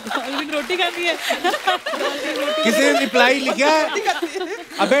 डॉल्फिन रोटी खाती है? किसी ने रिप्लाई लिखा है,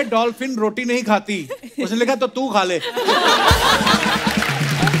 अबे डॉल्फिन रोटी नहीं खाती। उसने लिखा तो तू खा ले।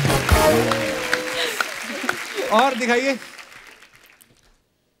 और दिखाइए।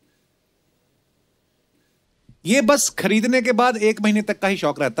 ये बस खरीदने के बाद 1 महीने तक का ही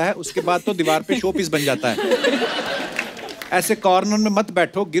शौक रहता है, उसके बाद तो दीवार पे शो पीस बन जाता है। ऐसे कॉर्नर में मत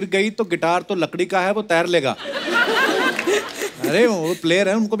बैठो, गिर गई तो गिटार तो लकड़ी का है, वो तैर लेगा। अरे वो प्लेयर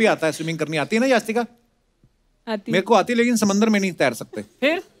है, उनको भी आता है स्विमिंग करनी। आती है ना यास्तिका? आती। मेरे को आती, लेकिन समंदर में नहीं तैर सकते।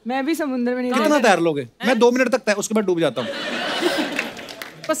 फिर मैं भी समुद्र में नहीं। कितना तैर लोगे? मैं 2 मिनट तक तैर, उसके बाद डूब जाता हूँ।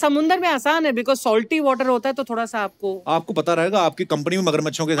 पर समुंदर में आसान है, बिकॉज सॉल्टी वाटर होता है, तो थोड़ा सा आपको पता रहेगा। आपकी कंपनी में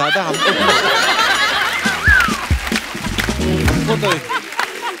मगरमच्छों के साथ है, हमको तो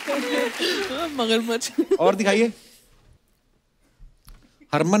मगरमच्छ। और दिखाइए।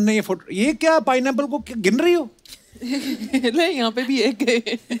 हरमन ने ये फोटो, ये क्या पाइनएप्पल को गिन रही हो? नहीं, यहाँ पे भी एक है।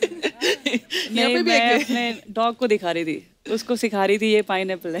 यहाँ पे भी एक है। अपने डॉग को दिखा रही थी, उसको सिखा रही थी ये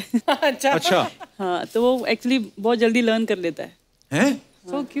पाइनएप्पल है। अच्छा। हाँ, तो वो एक्चुअली बहुत जल्दी लर्न कर लेता है। हैं?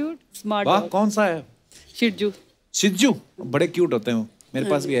 So cute, smart. वाह, कौन सा है? शिजू। सिज्जू, बड़े क्यूट होते हैं वो। मेरे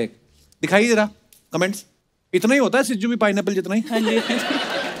पास भी है एक। दिखाइए जरा कमेंट्स। इतना ही होता है सिज्जू भी पाइनएप्पल जितना ही? हाँ जी।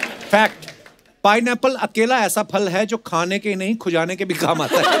 फैक्ट, पाइनएप्पल अकेला ऐसा फल है जो खाने के नहीं खुजाने के भी काम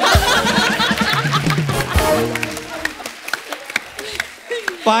आता है।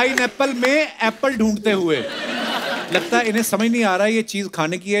 पाइनएप्पल में एप्पल ढूंढते हुए, लगता है इन्हें समझ नहीं आ रहा है ये चीज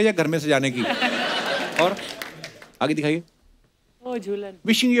खाने की है या घर में सजाने की। और आगे दिखाइए। झूलन।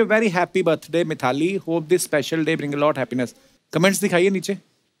 Wishing you very happy birthday Mithali, hope this special day bring a lot happiness. Comments दिखाइए नीचे।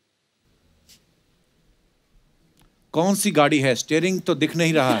 कौन सी गाड़ी है? स्टीयरिंग तो दिख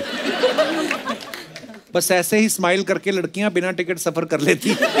नहीं रहा है। बस ऐसे ही स्माइल करके लड़कियां बिना टिकट सफर कर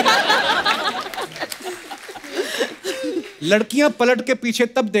लेती। लड़कियां पलट के पीछे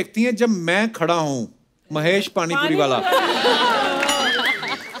तब देखती हैं जब मैं खड़ा हूं। महेश पानीपुरी वाला।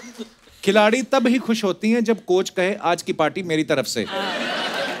 खिलाड़ी तब ही खुश होती हैं जब कोच कहे आज की पार्टी मेरी तरफ से।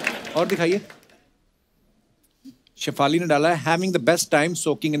 और दिखाइए। शेफाली ने डाला है having the best time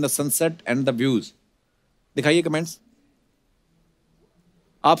soaking in the sunset and the views. दिखाइए कमेंट्स।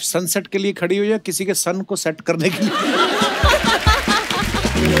 आप सनसेट के लिए खड़ी हो या किसी के सन को सेट करने के लिए?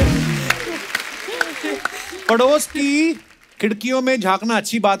 पड़ोस की खिड़कियों में झांकना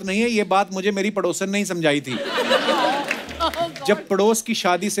अच्छी बात नहीं है, ये बात मुझे मेरी पड़ोसन ने ही समझाई थी। जब पड़ोस की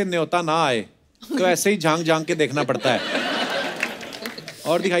शादी से न्योता ना आए तो ऐसे ही झांक झांक के देखना पड़ता है।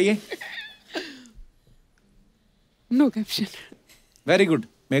 और दिखाइए। No caption. वेरी गुड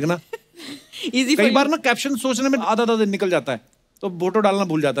मेघना। कई बार ना कैप्शन सोचने में आधा दिन निकल जाता है, तो फोटो डालना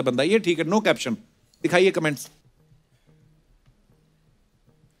भूल जाता है बंदा। ये ठीक है, नो कैप्शन। दिखाइए कमेंट्स।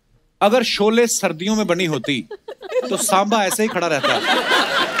 अगर शोले सर्दियों में बनी होती तो सांबा ऐसे ही खड़ा रहता।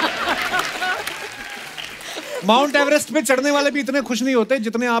 माउंट एवरेस्ट पे चढ़ने वाले भी इतने खुश नहीं होते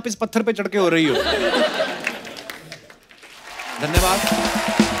जितने आप इस पत्थर पे चढ़ के हो रही हो। धन्यवाद।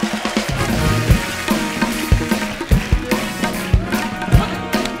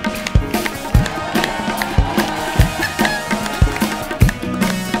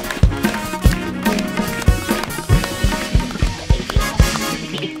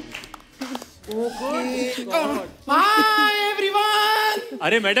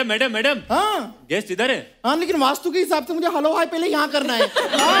 अरे मैडम मैडम मैडम। हाँ गेस्ट इधर है। हाँ, लेकिन वास्तु के हिसाब से मुझे हेलो हाय पहले यहाँ करना है।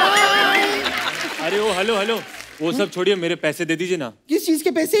 अरे वो हेलो हेलो वो सब छोड़िए, मेरे पैसे दे दीजिए ना। किस चीज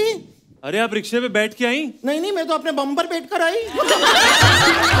के पैसे? अरे आप रिक्शे पे बैठ के आई? नहीं, मैं तो अपने बम पर बैठ कर आई।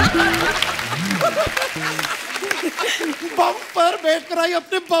 बम पर बैठ कर आई,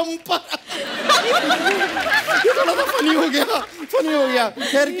 अपने बम पर। ये थोड़ा सा फनी हो गया।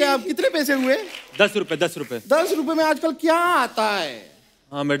 खैर, क्या आप कितने पैसे हुए? 10 रुपए। 10 रुपए। 10 रुपए में आजकल क्या आता है?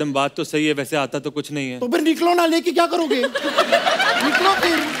 हाँ मैडम बात तो सही है, वैसे आता तो कुछ नहीं है। तो फिर निकलो ना, लेके क्या करोगे? निकलो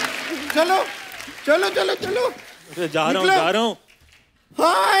फिर, चलो चलो चलो चलो। जा रहा हूँ।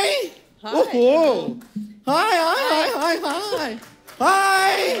 हाय, ओहो, हाय हाय हाय हाय हाय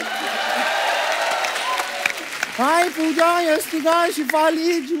हाय हाय पूजा, यस्तिका,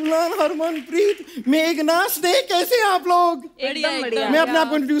 शिफाली, झूलन, हरमनप्रीत, मेघना, स्नेह, कैसे हैं आप लोग? एकदम बढ़िया। मैं अपने आप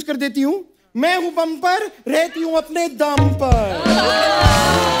को इंट्रोड्यूस कर देती हूँ। मैं हूँ बम्पर, रहती हूँ अपने दम पर।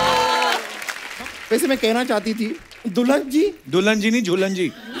 वैसे मैं कहना चाहती थी दुल्हन जी नहीं, झूलन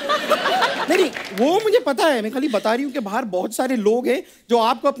जी। नहीं, वो मुझे पता है, मैं खाली बता रही हूँ कि बाहर बहुत सारे लोग हैं जो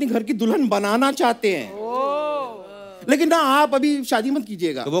आपको अपनी घर की दुल्हन बनाना चाहते हैं, लेकिन ना आप अभी शादी मत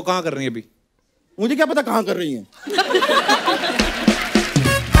कीजिएगा। तो वो कहाँ कर रही है अभी? मुझे क्या पता कहाँ कर रही हैं।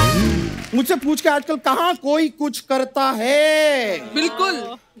 मुझसे पूछ के आजकल कहाँ कोई कुछ करता है।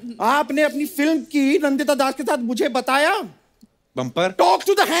 बिल्कुल। आपने अपनी फिल्म की नंदिता दास के साथ मुझे बताया। Bumper, talk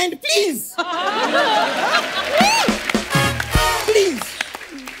to the hand please. Please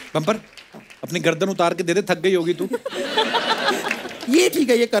bumper, अपनी गर्दन उतार के दे दे, थक गई होगी तू। ये ठीक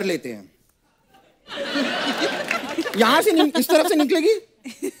है, ये कर लेते हैं। यहां से इस तरफ से निकलेगी।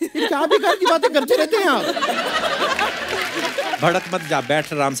 ये क्या बेकार की बातें करते रहते हैं आप। भड़क मत जा,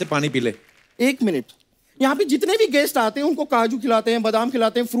 बैठ आराम से, पानी पी ले। 1 मिनट, यहाँ पे जितने भी गेस्ट आते हैं उनको काजू खिलाते हैं, बादाम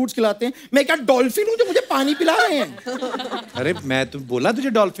खिलाते हैं, फ्रूट्स खिलाते हैं। मैं क्या डॉल्फिन हूँ जो मुझे पानी पिला रहे हैं? अरे मैं तो बोला तुझे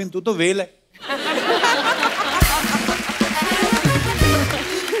डॉल्फिन, तू तो वेल है।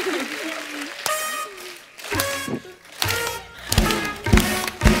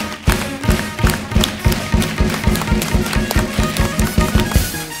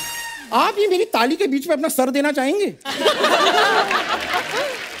 आप ये मेरी ताली के बीच में अपना सर देना चाहेंगे?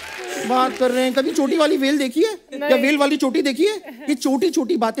 बात कर रहे हैं, कभी चोटी वाली वेल देखी है या वेल वाली चोटी देखी है? ये छोटी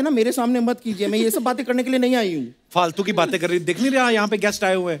छोटी बातें ना मेरे सामने मत कीजिए, मैं ये सब बातें करने के लिए नहीं आई हूँ। फालतू की बातें कर रही, देख नहीं रहा यहाँ पे गेस्ट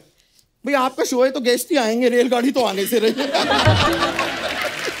आए हुए हैं। भाई आपका शो है तो गेस्ट ही आएंगे, रेलगाड़ी तो आने से रही। क्यों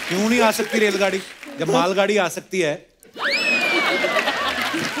नहीं आ सकती रेलगाड़ी, जब मालगाड़ी आ सकती है?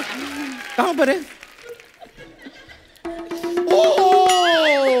 कहाँ पर है?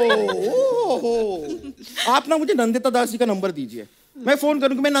 आप ना मुझे नंदिता दास जी का नंबर दीजिए, मैं फोन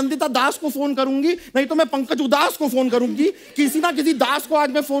करूंगी। मैं नंदिता दास को फोन करूंगी, नहीं तो मैं पंकज उदास को फोन करूंगी। किसी ना किसी दास को आज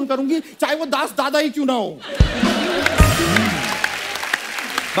मैं फोन करूंगी, चाहे वो दास दादा ही क्यों ना हो।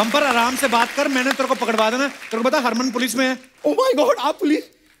 बम्पर आराम से बात कर, मैंने तेरे को पकड़वा देना। तेरे को पता हरमन पुलिस में है। ओह माय गॉड, आप पुलिस?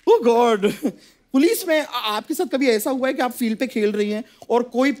 ओह गॉड, पुलिस में? आपके साथ कभी ऐसा हुआ है कि आप फील्ड पे खेल रही हैं और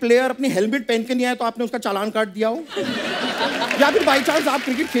कोई प्लेयर अपनी हेलमेट पहन के नहीं आया तो आपने उसका चालान काट दिया हो? या फिर बाई चांस आप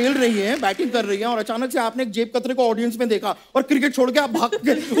क्रिकेट खेल रही हैं, बैटिंग कर रही हैं और अचानक से आपने एक जेब कतरे को ऑडियंस में देखा और क्रिकेट छोड़ के आप भाग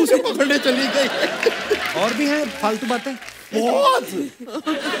के उसे पकड़ने चली गई? और भी हैं फालतू बातें बहुत।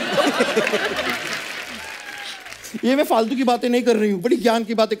 ये मैं फालतू की बातें नहीं कर रही हूँ, बड़ी ज्ञान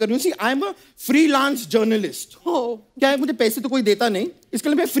की बातें कर रही हूँ। सी I am a freelance journalist. क्या है, मुझे पैसे तो कोई देता नहीं, इसके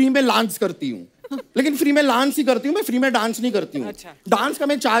लिए मैं फ्री में लांच करती हूँ। लेकिन फ्री में लांच ही करती हूँ, मैं फ्री में डांस नहीं करती हूँ। अच्छा। डांस का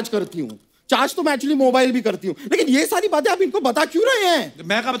मैं चार्ज करती हूँ, चार्ज तो मैं एक्चुअली मोबाइल भी करती हूँ। लेकिन ये सारी बातें आप इनको बता क्यों रहे हैं?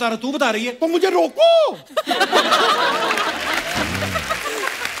 मैं क्या बता रहा हूँ, तू बता रही है। तो मुझे रोको।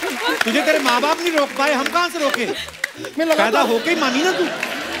 तुझे तेरे माँ बाप नहीं रोक पाए, हम कहाँ से रोके? मैं पैदा होके ही मानी ना तू।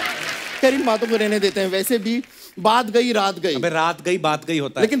 खैर इन बातों को रहने देते हैं, वैसे भी बात गई रात गई। अबे रात गई बात गई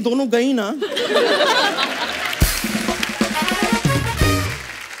होता है, लेकिन दोनों गई ना।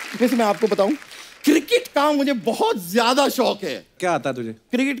 वैसे मैं आपको बताऊं, क्रिकेट का मुझे बहुत ज्यादा शौक है। क्या आता है तुझे?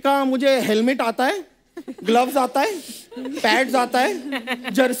 क्रिकेट का मुझे हेलमेट आता है, ग्लव्स आता है, पैड्स आता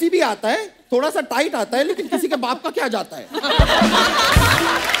है, जर्सी भी आता है, थोड़ा सा टाइट आता है, लेकिन किसी के बाप का क्या जाता है।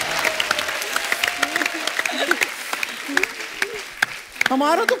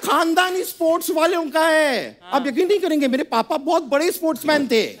 हमारा तो खानदानी स्पोर्ट्स वालों का है। आप यकीन नहीं करेंगे, मेरे पापा बहुत बड़े स्पोर्ट्समैन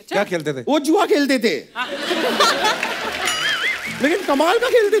थे। क्या खेलते थे? वो जुआ खेलते थे। लेकिन कमाल का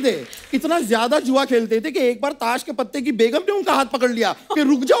खेलते थे, इतना ज्यादा जुआ खेलते थे कि एक बार ताश के पत्ते की बेगम ने उनका हाथ पकड़ लिया कि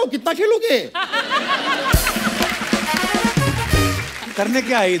रुक जाओ, कितना खेलोगे? करने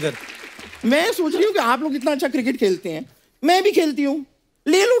क्या है इधर? मैं सोच रही हूँ कि आप लोग इतना अच्छा क्रिकेट खेलते हैं, मैं भी खेलती हूँ,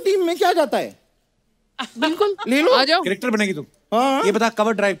 ले लो टीम में, क्या जाता है? बिल्कुल ले लो, आ जाओ। क्रिकेटर बनेगी तू? हाँ। ये बता,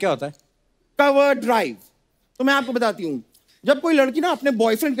 कवर ड्राइव क्या होता है? कवर ड्राइव तो मैं आपको बताती हूँ। जब कोई लड़की ना अपने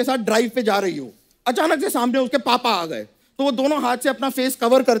बॉयफ्रेंड के साथ ड्राइव पे जा रही हो, अचानक से सामने उसके पापा आ गए, तो वो दोनों हाथ से अपना फेस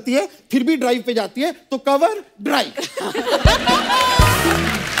कवर करती है, फिर भी ड्राइव पे जाती है, तो कवर ड्राइव।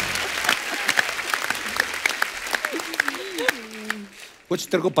 कुछ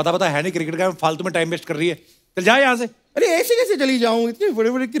तेरे को पता है नहीं क्रिकेट का, फालतू में टाइम वेस्ट कर रही है। चल जा यहाँ से। अरे ऐसे कैसे चली जाऊं? इतने बड़े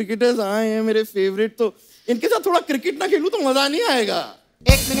बड़े क्रिकेटर्स आए हैं मेरे फेवरेट, तो इनके साथ थोड़ा क्रिकेट ना खेलूं तो मजा नहीं आएगा।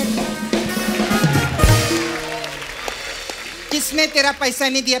 1 मिनट। किसने तेरा पैसा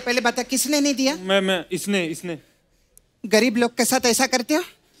नहीं दिया? पहले बता, किसने नहीं दिया? मैं इसने गरीब लोग के साथ ऐसा करते हो?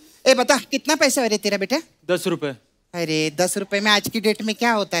 ए बता, कितना पैसा है रे तेरा बेटा? 10 रुपए। अरे 10 रुपए में आज की डेट में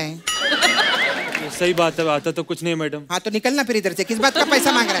क्या होता है? सही बात है, आता तो कुछ नहीं मैडम। हाँ तो निकलना फिर इधर से, किस बात का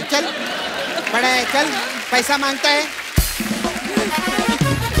पैसा मांग रहा है? चल बड़ा है, चल पैसा मांगता है।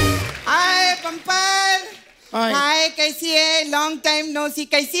 हाय पंपर, हाय कैसी है? लॉन्ग टाइम नो सी,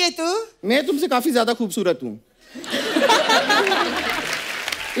 कैसी है तू? मैं तुमसे काफी ज्यादा खूबसूरत हूँ।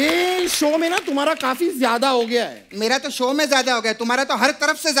 ये शो में ना तुम्हारा काफी ज्यादा हो गया है। मेरा तो शो में ज्यादा हो गया, तुम्हारा तो हर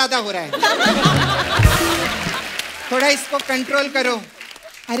तरफ से ज्यादा हो रहा है। थोड़ा इसको कंट्रोल करो।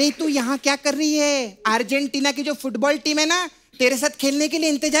 अरे तू यहाँ क्या कर रही है? अर्जेंटीना की जो फुटबॉल टीम है ना, तेरे साथ खेलने के लिए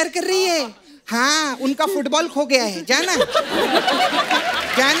इंतजार कर रही है। हाँ, उनका फुटबॉल खो गया है, जाना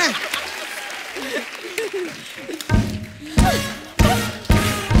जाना।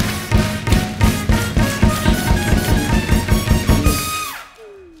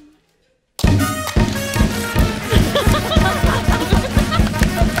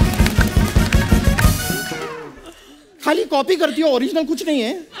 खाली कॉपी करती हो, ओरिजिनल कुछ नहीं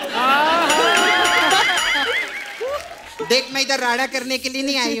है। देख, मैं इधर राड़ा करने के लिए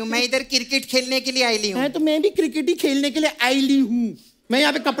नहीं आई हूँ, मैं इधर क्रिकेट खेलने के लिए आई हूँ। तो मैं भी क्रिकेट ही खेलने के लिए आई हूँ, मैं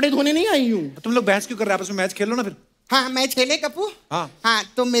यहाँ पे कपड़े धोने नहीं आई हूँ। तुम लोग बहस क्यों कर रहे हैं आपस में? मैच खेलो ना फिर। हाँ मैच खेले कपूर। हाँ हाँ,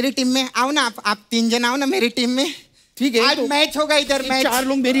 तो मेरी टीम में आओ ना, आप 3 जन आओ ना मेरी टीम में। ठीक है, आज तो मैच होगा इधर। मैच 4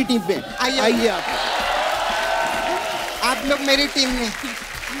 लोग मेरी टीम में आइए आप लोग मेरी टीम में।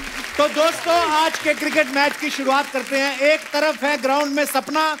 तो दोस्तों, आज के क्रिकेट मैच की शुरुआत करते हैं। एक तरफ है ग्राउंड में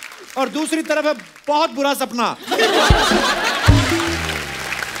सपना और दूसरी तरफ है बहुत बुरा सपना।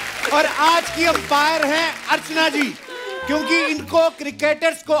 और आज की अंपायर हैं अर्चना जी, क्योंकि इनको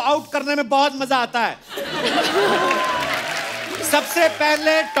क्रिकेटर्स को आउट करने में बहुत मजा आता है। सबसे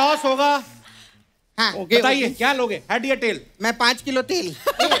पहले टॉस होगा। हाँ बताइए क्या लोगे, हेड या टेल? मैं 5 किलो तेल।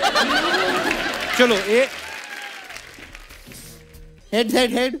 चलो हेड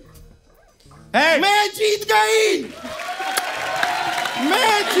हेड हेड। मैं जीत गई।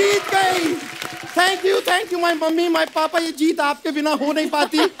 Thank you my mummy my पापा। ये जीत आपके बिना हो नहीं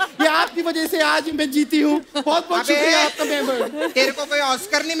पाती, ये आपकी वजह से आज मैं जीती हूँ। बहुत बहुत शुक्रिया आपका मेंबर। तेरे को कोई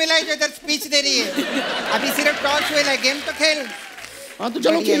ऑस्कर नहीं मिला है जो इधर स्पीच दे रही है? अभी सिर्फ टॉस हुआ है, गेम तो खेल। हाँ तो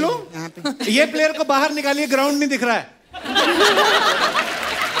चलो खेलो। ये प्लेयर को बाहर निकालिए, ग्राउंड नहीं दिख रहा है।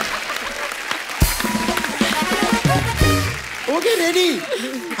 Okay ready?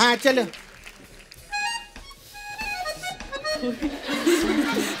 हाँ चलो।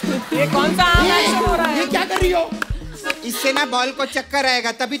 ये कौन सा एक्शन हो रहा है? ये क्या कर रही हो? इससे ना बॉल को चक्कर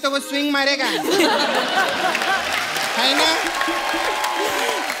आएगा, तभी तो वो स्विंग मारेगा, है ना?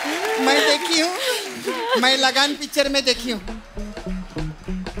 मैं देखी हूँ, मैं लगान पिक्चर में देखी हूँ।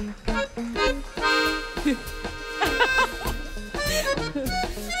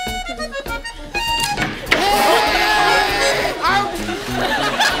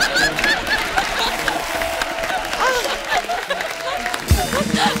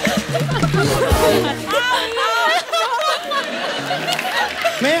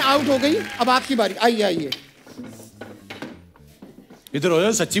 मैं आउट हो गई, अब आपकी बारी। आइए इधर हो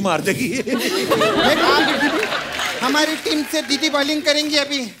जाओ, सच्ची मार देगी। हमारी टीम से दीदी बॉलिंग करेंगी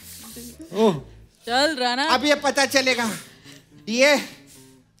अभी। चल राना, अब ये पता चलेगा। ये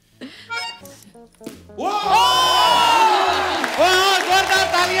जोरदार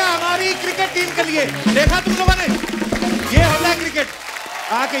तालियां हमारी क्रिकेट टीम के लिए। देखा तुम लोगों ने, ये होता है क्रिकेट।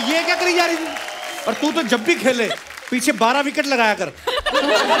 आके ये क्या करी जा रही थी? और तू तो जब भी खेले पीछे 12 विकेट लगाया कर।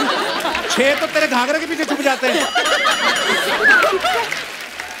 6 तो तेरे घाघरे के पीछे छुप जाते हैं।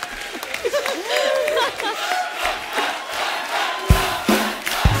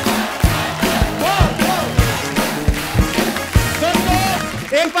 दोस्तों,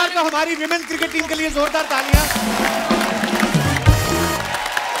 एक बार तो हमारी विमेन क्रिकेट टीम के लिए जोरदार तालियां।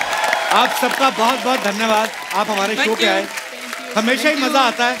 आप सबका बहुत बहुत धन्यवाद, आप हमारे शो पे आए। हमेशा ही मजा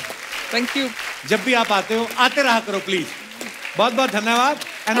आता है। Thank you. जब भी आप आते हो, आते रहा करो प्लीज। बहुत बहुत धन्यवाद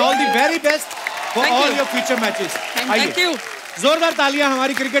and all the very best for all your future matches. Thank you. जोरदार तालियां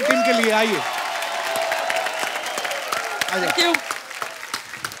हमारी क्रिकेट टीम के लिए। आइए। Thank you.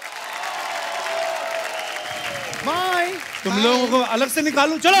 बाय। तुम लोगों को अलग से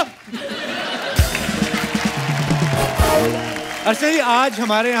निकालूं? चलो। अर्चना जी, आज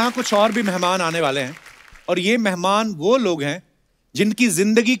हमारे यहाँ कुछ और भी मेहमान आने वाले हैं, और ये मेहमान वो लोग हैं जिनकी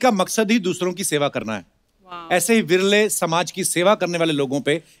जिंदगी का मकसद ही दूसरों की सेवा करना है। ऐसे ही विरले समाज की सेवा करने वाले लोगों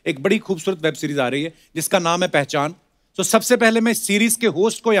पे एक बड़ी खूबसूरत वेब सीरीज आ रही है जिसका नाम है पहचान। तो सबसे पहले मैं इस सीरीज के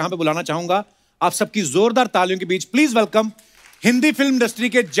होस्ट को यहाँ पे बुलाना चाहूंगा। आप सबकी जोरदार तालियों के बीच please welcome Hindi film industry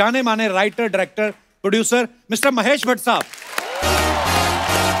के जाने माने writer, director, producer mister Mahesh Bhatt साहब।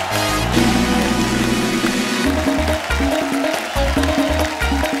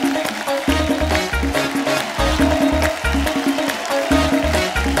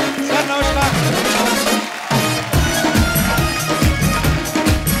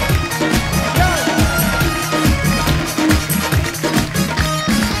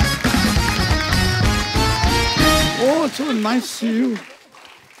 nice to see you.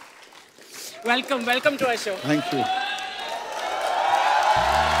 Welcome to our show. Thank you.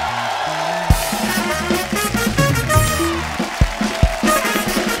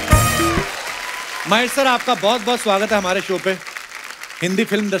 Mahesh sir, आपका बहुत बहुत स्वागत है हमारे शो पे। हिंदी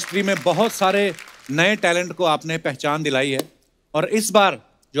फिल्म इंडस्ट्री में बहुत सारे नए टैलेंट को आपने पहचान दिलाई है, और इस बार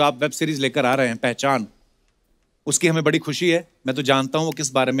जो आप वेब सीरीज लेकर आ रहे हैं पहचान, उसकी हमें बड़ी खुशी है। मैं तो जानता हूँ वो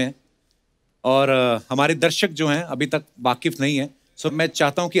किस बारे में है, और हमारे दर्शक जो हैं अभी तक वाकिफ नहीं है, सो मैं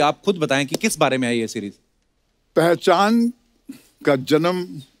चाहता हूँ कि आप खुद बताएं कि किस बारे में है ये सीरीज। पहचान का जन्म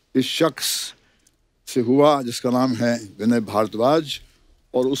इस शख्स से हुआ जिसका नाम है विनय भारद्वाज,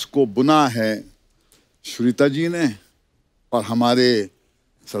 और उसको बुना है श्रीता जी ने, और हमारे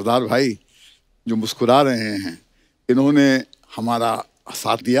सरदार भाई जो मुस्कुरा रहे हैं, इन्होंने हमारा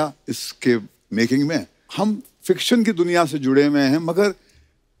साथ दिया इसके मेकिंग में। हम फिक्शन की दुनिया से जुड़े हुए हैं, मगर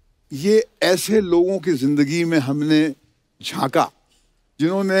ये ऐसे लोगों की जिंदगी में हमने झांका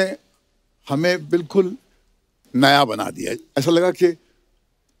जिन्होंने हमें बिल्कुल नया बना दिया। ऐसा लगा कि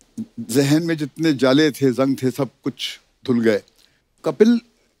जहन में जितने जाले थे, जंग थे, सब कुछ धुल गए। कपिल,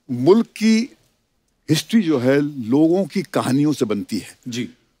 मुल्क की हिस्ट्री जो है लोगों की कहानियों से बनती है जी।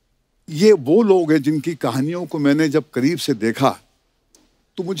 ये वो लोग हैं जिनकी कहानियों को मैंने जब करीब से देखा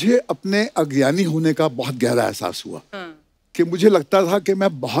तो मुझे अपने अज्ञानी होने का बहुत गहरा एहसास हुआ कि मुझे लगता था कि मैं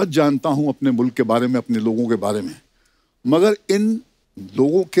बहुत जानता हूं अपने मुल्क के बारे में, अपने लोगों के बारे में, मगर इन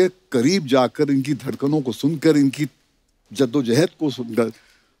लोगों के करीब जाकर, इनकी धड़कनों को सुनकर, इनकी जद्दोजहद को सुनकर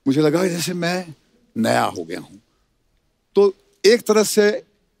मुझे लगा जैसे मैं नया हो गया हूं। तो एक तरह से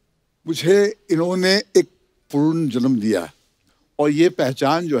मुझे इन्होंने एक पूर्ण जन्म दिया, और ये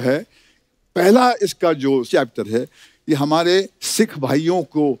पहचान जो है, पहला इसका जो चैप्टर है, ये हमारे सिख भाइयों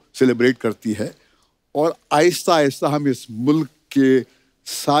को सेलिब्रेट करती है, और आहिस्ता आहिस्ता हम इस मुल्क के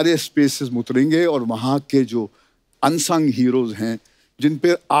सारे स्पेसेस में उतरेंगे, और वहाँ के जो अनसंग हीरोज हैं जिन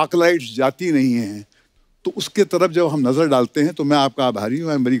पे आर्कलाइट्स जाती नहीं हैं, तो उसके तरफ जब हम नज़र डालते हैं तो मैं आपका आभारी हूँ।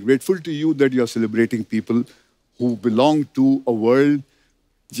 I am very grateful to you that you are celebrating people who belong to a world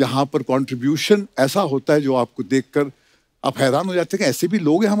जहाँ पर कंट्रीब्यूशन ऐसा होता है जो आपको देखकर आप हैरान हो जाते हैं कि ऐसे भी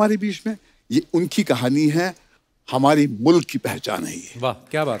लोग हैं हमारे बीच में। ये उनकी कहानी है, हमारी मुल्क की पहचान है ये। वाह,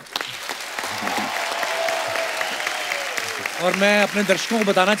 क्या बात। और मैं अपने दर्शकों को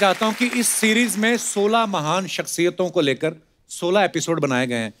बताना चाहता हूं कि इस सीरीज में 16 महान शख्सियतों को लेकर 16 एपिसोड बनाए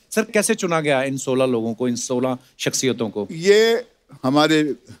गए हैं। सर, कैसे चुना गया इन 16 लोगों को, इन 16 शख्सियतों को? ये हमारे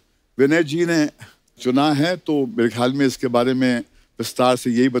विनय जी ने चुना है, तो मेरे ख्याल में इसके बारे में विस्तार से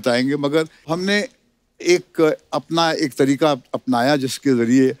यही बताएंगे, मगर हमने एक अपना एक तरीका अपनाया जिसके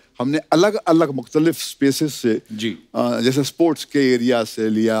जरिए हमने अलग अलग मुख्तलिफ स्पेसेस से जी, जैसे स्पोर्ट्स के एरिया से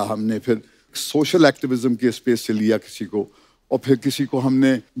लिया हमने, फिर सोशल एक्टिविज्म के स्पेस से लिया किसी को, और फिर किसी को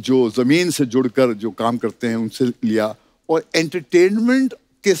हमने जो ज़मीन से जुड़कर जो काम करते हैं उनसे लिया, और एंटरटेनमेंट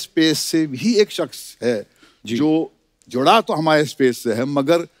के स्पेस से भी एक शख्स है जो जुड़ा तो हमारे स्पेस से है,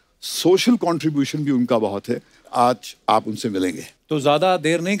 मगर सोशल कंट्रीब्यूशन भी उनका बहुत है। आज आप उनसे मिलेंगे। तो ज्यादा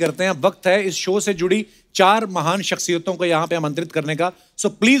देर नहीं करते हैं, वक्त है इस शो से जुड़ी 4 महान शख्सियतों को यहाँ पे आमंत्रित करने का। सो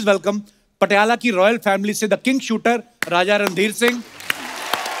प्लीज वेलकम पटियाला की रॉयल फैमिली से the king shooter Raja Randhir Singh,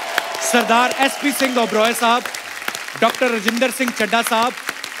 Sardar SP Singh Oberoi साहब, डॉक्टर राजिंदर सिंह चड्ढा साहब,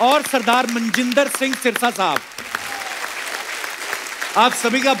 और सरदार मनजिंदर सिंह सिरसा साहब। आप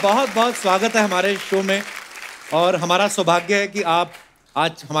सभी का बहुत बहुत स्वागत है हमारे शो में, और हमारा सौभाग्य है कि आप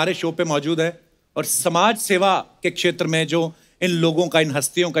आज हमारे शो पे मौजूद हैं, और समाज सेवा के क्षेत्र में जो इन लोगों का, इन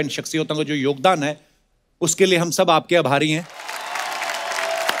हस्तियों का, इन शख्सियतों का जो योगदान है, उसके लिए हम सब आपके आभारी हैं।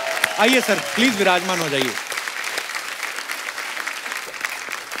 आइए सर, प्लीज विराजमान हो जाइए।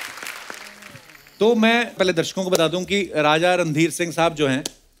 तो मैं पहले दर्शकों को बता दूं कि राजा रणधीर सिंह साहब जो हैं,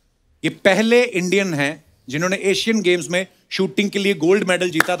 ये पहले इंडियन हैं जिन्होंने एशियन गेम्स में शूटिंग के लिए गोल्ड मेडल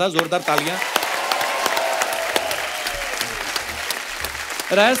जीता था। जोरदार तालियां।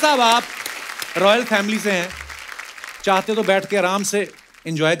 राय साहब, आप रॉयल फैमिली से हैं, चाहते तो बैठ के आराम से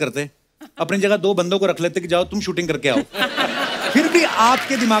एंजॉय करते, अपनी जगह 2 बंदों को रख लेते कि जाओ तुम शूटिंग करके आओ। फिर भी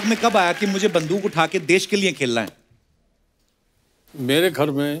आपके दिमाग में कब आया कि मुझे बंदूक उठा के देश के लिए खेलना है? मेरे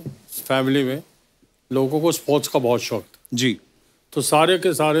घर में, फैमिली में लोगों को स्पोर्ट्स का बहुत शौक था जी, तो सारे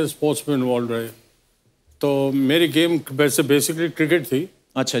के सारे स्पोर्ट्स में इन्वॉल्व रहे। तो मेरी गेम वैसे बेसिकली क्रिकेट थी।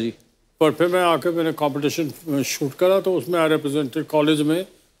 अच्छा जी। पर फिर मैं आके मैंने कंपटीशन शूट करा, तो उसमें आई रिप्रेजेंटेड कॉलेज में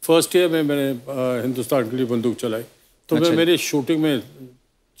फर्स्ट ईयर में मैंने हिंदुस्तान के लिए बंदूक चलाई। तो अच्छा, मैं मेरी शूटिंग में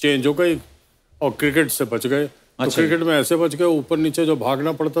चेंज हो गई और क्रिकेट से बच गए। तो क्रिकेट में ऐसे बच गए, ऊपर नीचे जो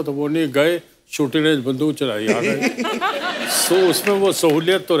भागना पड़ता था वो नहीं, गए शूटिंग रेंज, बंदूक चलाई, आ गए। तो उसमें वो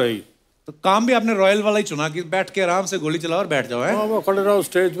सहूलियत तो रही। तो काम भी आपने रॉयल वाला ही चुना कि बैठ के आराम से गोली चलाओ और बैठ जाओ। हाँ, वो खड़े रहो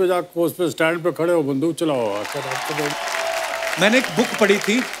स्टेज पे, जाकर उस पे स्टैंड पे खड़े हो, बंदूक चलाओ। मैंने एक बुक पढ़ी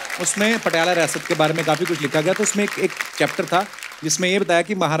थी, उसमें पटियाला रियासत के बारे में काफ़ी कुछ लिखा गया। तो उसमें एक चैप्टर था जिसमें ये बताया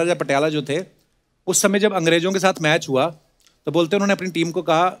कि महाराजा पटियाला जो थे, उस समय जब अंग्रेजों के साथ मैच हुआ तो बोलते उन्होंने अपनी टीम को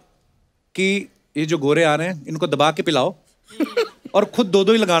कहा कि ये जो गोरे आ रहे हैं इनको दबा के पिलाओ और खुद दो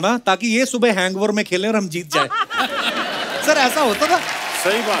ही लगाना, ताकि ये सुबह हैंगओवर में खेलें और हम जीत जाए। सर ऐसा होता था?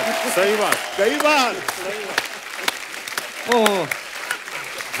 सही बात, सही बात, कई बार। ओह,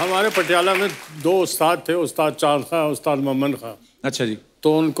 हमारे पटियाला में 2 उस्ताद थे, उस्ताद चांद खां, उस्ताद मोहम्मद खां। अच्छा जी।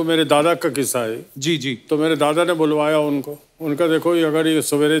 तो उनको मेरे दादा का किस्सा है। जी जी। तो मेरे दादा ने बुलवाया उनको, उनका देखो ये अगर ये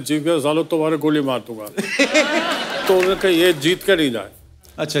सवेरे जीत गया सालों तुम्हारे गोली मार दूंगा। तो उन्होंने कहा ये जीत के नहीं जाए।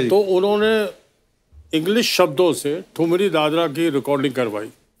 अच्छा जी। तो उन्होंने इंग्लिश शब्दों से ठुमरी दादरा की रिकॉर्डिंग करवाई।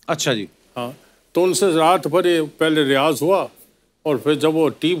 अच्छा जी। हाँ, तो उनसे रात भर ये पहले रियाज हुआ और फिर जब वो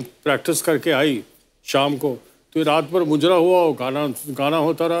टीम प्रैक्टिस करके आई शाम को, तो ये रात भर मुजरा हुआ और गाना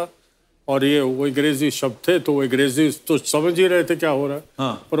होता रहा। और ये वो अंग्रेजी शब्द थे, तो वो अंग्रेजी तो समझ ही रहे थे क्या हो रहा है।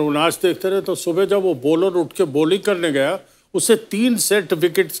 हाँ। पर वो नाच देखते रहे। तो सुबह जब वो बॉलर उठ के बॉलिंग करने गया, उसे 3 सेट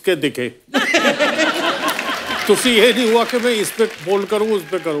विकेट्स के दिखे। तो उसे ये नहीं हुआ कि मैं इस पे बॉल करूं उस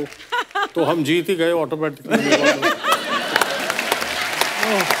पे करूं, तो हम जीत ही गए ऑटोमेटिकली।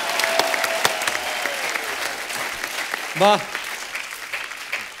 वाह।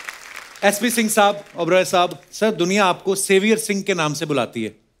 एसपी सिंह साहब, ओबरॉय साहब, सर दुनिया आपको सेवियर सिंह के नाम से बुलाती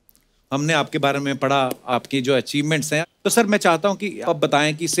है। हमने आपके बारे में पढ़ा, आपकी जो अचीवमेंट्स हैं। तो सर मैं चाहता हूं कि आप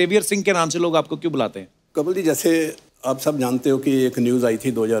बताएं कि सेवियर सिंह के नाम से लोग आपको क्यों बुलाते हैं? कपिल जी, जैसे आप सब जानते हो कि एक न्यूज़ आई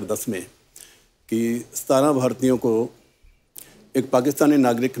थी 2010 में कि 17 भारतीयों को एक पाकिस्तानी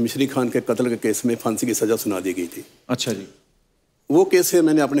नागरिक मिशरी खान के कत्ल के केस में फांसी की सज़ा सुना दी गई थी। अच्छा जी। वो केस है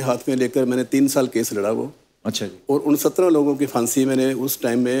मैंने अपने हाथ में लेकर मैंने 3 साल केस लड़ा वो। अच्छा जी। और उन 17 लोगों की फांसी मैंने उस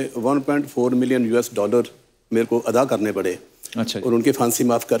टाइम में $1.4 मिलियन मेरे को अदा करने पड़े। अच्छा। और उनकी फांसी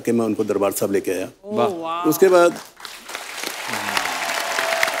माफ़ करके मैं उनको दरबार साहब लेके आया। वाह। उसके बाद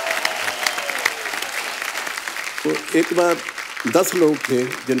तो एक बार 10 लोग थे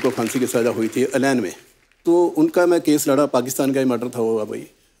जिनको फांसी की सज़ा हुई थी अलैन में, तो उनका मैं केस लड़ा। पाकिस्तान का ही मर्डर था वो भाई,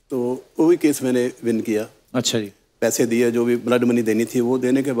 तो वो भी केस मैंने विन किया। अच्छा जी। पैसे दिए, जो भी ब्लड मनी देनी थी वो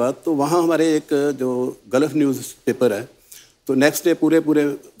देने के बाद तो वहाँ हमारे एक जो गल्फ न्यूज़ पेपर है, तो नेक्स्ट डे पूरे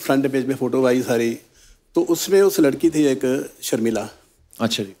फ्रंट पेज में फ़ोटो आई सारी। तो उसमें उस लड़की थी एक शर्मिला।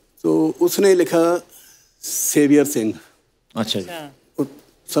 अच्छा जी। तो उसने लिखा सेवियर सिंह। अच्छा जी। तो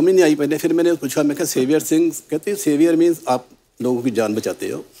समझ नहीं आई पहले, फिर मैंने पूछा, मैं कहा सेवियर सिंह, कहते सेवियर मीन्स आप लोगों की जान बचाते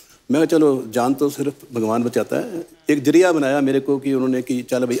हो। मैं कहा चलो जान तो सिर्फ भगवान बचाता है। एक जरिया बनाया मेरे को कि उन्होंने कि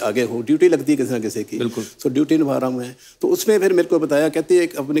चलो भाई आगे हो, ड्यूटी लगती है किसी ना किसी की। बिल्कुल। तो ड्यूटी निभा रहा हूँ मैं। तो उसमें फिर मेरे को बताया, कहती है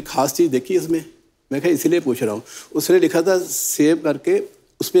एक अपनी खास चीज़ देखी इसमें। मैं कहा इसीलिए पूछ रहा हूँ। उसने लिखा था सेव करके,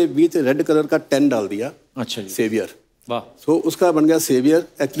 उसमें बीच रेड कलर का 10 डाल दिया। अच्छा जी। सेवियर। वाह। तो उसका बन गया सेवियर।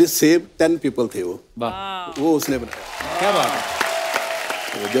 एक्चुअली सेव 10 पीपल थे वो। वाह। वो उसने बनाया। क्या बात है।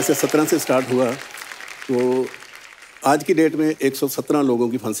 तो जैसे 17 से स्टार्ट हुआ, तो आज की डेट में 117 लोगों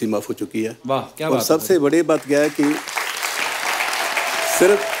की फांसी माफ़ हो चुकी है। वाह, क्या और बात है। सबसे बड़ी बात क्या है कि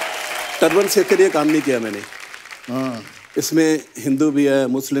सिर्फ टर्बन से के लिए काम नहीं किया मैंने। इसमें हिंदू भी है,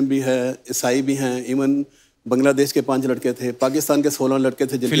 मुस्लिम भी है, ईसाई भी हैं, इवन बांग्लादेश के 5 लड़के थे, पाकिस्तान के 16 लड़के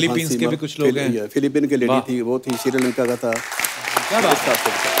थे, फिलीपींस के भी कुछ लोग हैं। फिलीपीन के लेडी थी, वो थी, श्रीलंका का था। क्या बात है।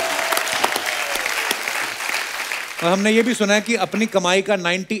 और हमने ये भी सुना है कि अपनी कमाई का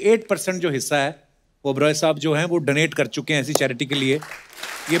 98% जो हिस्सा है वो ओबरॉय साहब जो हैं वो डोनेट कर चुके हैं ऐसी चैरिटी के लिए।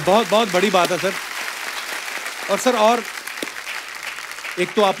 ये बहुत बहुत बड़ी बात है सर। और सर, और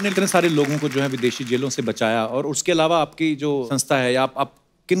एक तो आपने इतने सारे लोगों को जो है विदेशी जेलों से बचाया, और उसके अलावा आपकी जो संस्था है, आप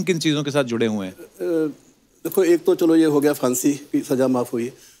किन किन चीज़ों के साथ जुड़े हुए हैं? देखो, एक तो चलो ये हो गया, फांसी की सज़ा माफ़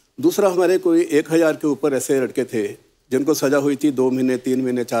हुई। दूसरा, हमारे कोई 1000 के ऊपर ऐसे लड़के थे जिनको सज़ा हुई थी 2 महीने, 3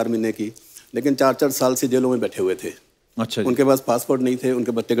 महीने, 4 महीने की, लेकिन 4-4 साल से जेलों में बैठे हुए थे। अच्छा। उनके पास पासपोर्ट नहीं थे,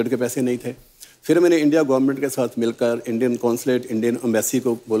 उनके पास टिकट के पैसे नहीं थे। फिर मैंने इंडिया गवर्नमेंट के साथ मिलकर, इंडियन कॉन्सुलेट, इंडियन एम्बेसी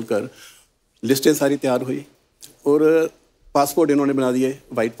को बोलकर लिस्टें सारी तैयार हुई, और पासपोर्ट इन्होंने बना दिए,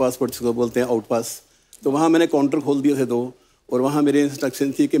 वाइट पासपोर्ट जिसको बोलते हैं, आउट पास। तो वहाँ मैंने काउंटर खोल दिए थे 2, और वहाँ मेरी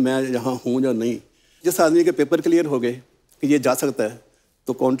इंस्ट्रक्शन थी कि मैं यहाँ हूँ या नहीं। जिस आदमी के पेपर क्लियर हो गए कि ये जा सकता है,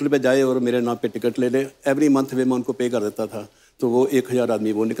 तो काउंटर पे जाए और मेरे नाम पे टिकट ले ले। एवरी मंथ वे मैं उनको पे कर देता था। तो वो 1000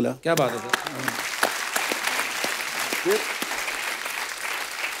 आदमी वो निकला। क्या बात है सर।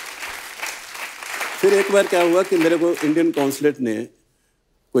 फिर एक बार क्या हुआ कि मेरे को इंडियन कॉन्सुलेट ने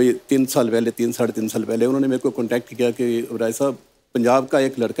कोई 3 साल पहले, 3 साढ़े 3 साल पहले उन्होंने मेरे को कांटेक्ट किया कि राय साहब, पंजाब का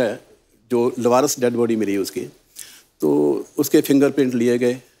एक लड़का है जो लवारस डेड बॉडी मिली उसकी, तो उसके फिंगरप्रिंट लिए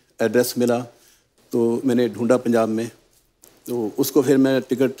गए, एड्रेस मिला, तो मैंने ढूंढा पंजाब में, तो उसको फिर मैं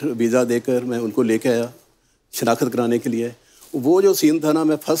टिकट वीज़ा देकर मैं उनको लेके आया शनाख्त कराने के लिए। वो जो सीन था ना,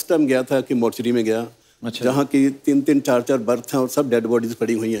 मैं फर्स्ट टाइम गया था कि मोर्चरी में गया, अच्छा। जहाँ की 3-3, 4-4 बर्थ हैं और सब डेड बॉडीज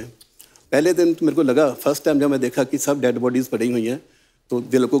पड़ी हुई हैं। पहले दिन तो मेरे को लगा, फर्स्ट टाइम जब मैं देखा कि सब डेड बॉडीज पड़ी हुई हैं तो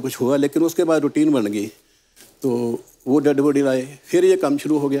दिल को कुछ हुआ, लेकिन उसके बाद रूटीन बन गई तो वो डेड बॉडी लाए, फिर ये काम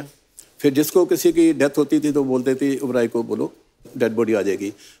शुरू हो गया। फिर जिसको किसी की डेथ होती थी तो बोलते थे उबराई को बोलो डेड बॉडी आ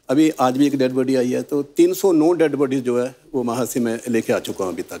जाएगी। अभी आज भी एक डेड बॉडी आई है, तो 309 डेड बॉडीज जो है वो वहाँ से मैं लेके आ चुका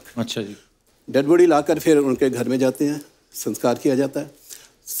हूँ अभी तक। अच्छा जी। डेड बॉडी लाकर फिर उनके घर में जाते हैं, संस्कार किया जाता है।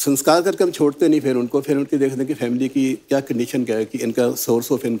 संस्कार करके हम छोड़ते नहीं फिर उनको, फिर उनकी देखते हैं कि फैमिली की क्या कंडीशन क्या है, कि इनका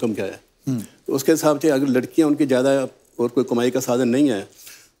सोर्स ऑफ इनकम क्या है। तो उसके हिसाब से अगर लड़कियाँ उनकी ज़्यादा और कोई कमाई का साधन नहीं है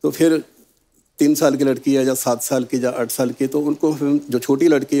तो फिर 3 साल की लड़की है या 7 साल की या 8 साल की, तो उनको जो छोटी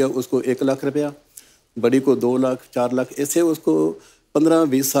लड़की है उसको 1 लाख रुपया, बड़ी को 2 लाख 4 लाख, ऐसे उसको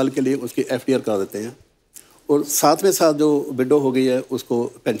 15-20 साल के लिए उसकी FDR करा देते हैं। और साथ में साथ जो विडो हो गई है उसको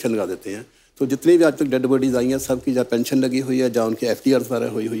पेंशन लगा देते हैं। तो जितनी भी आज तक डेड बॉडीज आई हैं सब की जहाँ पेंशन लगी हुई है, जहाँ उनकी FDR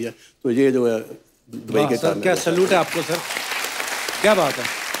वगैरह हुई हुई है। तो ये जो है दुबई के काम। क्या सैल्यूट है आपको सर, क्या बात है।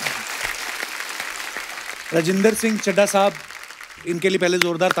 राजिंदर सिंह चड्ढा साहब, इनके लिए पहले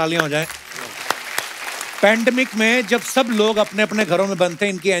जोरदार तालियां हो जाएं। पैंडेमिक में जब सब लोग अपने अपने घरों में बंद थे,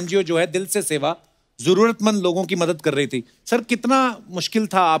 इनकी NGO जो है दिल से सेवा जरूरतमंद लोगों की मदद कर रही थी। सर कितना मुश्किल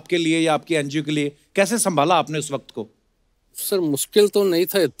था आपके लिए या आपकी NGO के लिए, कैसे संभाला आपने उस वक्त को? सर मुश्किल तो नहीं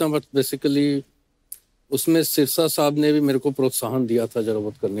था इतना, बट बेसिकली उसमें सिरसा साहब ने भी मेरे को प्रोत्साहन दिया था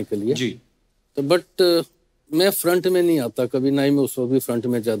जरूरत करने के लिए जी। तो बट मैं फ्रंट में नहीं आता कभी, ना ही मैं उस वक्त भी फ्रंट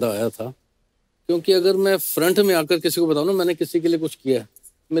में ज़्यादा आया था, क्योंकि अगर मैं फ्रंट में आकर किसी को बताऊँ ना मैंने किसी के लिए कुछ किया,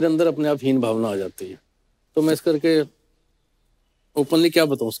 मेरे अंदर अपने आप हीन भावना आ जाती है। तो मैं इस करके ओपनली क्या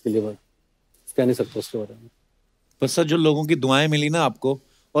बताऊँ उसके लिए, मैं कह नहीं सकता उसके बारे में। पर सर जो लोगों की दुआएं मिली ना आपको,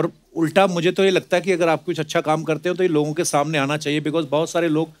 और उल्टा मुझे तो ये लगता है कि अगर आप कुछ अच्छा काम करते हो तो ये लोगों के सामने आना चाहिए, बिकॉज बहुत सारे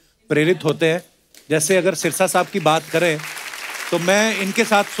लोग प्रेरित होते हैं। जैसे अगर सिरसा साहब की बात करें तो मैं इनके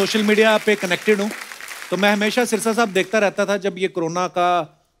साथ सोशल मीडिया पे कनेक्टेड हूँ, तो मैं हमेशा सिरसा साहब देखता रहता था जब ये कोरोना का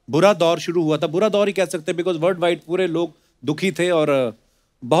बुरा दौर शुरू हुआ था। बुरा दौर ही कह सकते हैं बिकॉज वर्ल्ड वाइड पूरे लोग दुखी थे और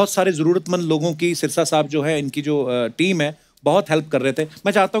बहुत सारे ज़रूरतमंद लोगों की सिरसा साहब जो है, इनकी जो टीम है, बहुत हेल्प कर रहे थे।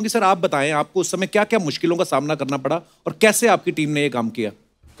 मैं चाहता हूं कि सर आप बताएं आपको उस समय क्या क्या मुश्किलों का सामना करना पड़ा और कैसे आपकी टीम ने ये काम किया?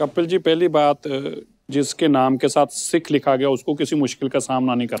 कपिल जी, पहली बात, जिसके नाम के साथ सिख लिखा गया उसको किसी मुश्किल का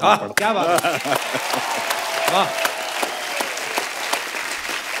सामना नहीं करना पड़ा। क्या बात है। वाह।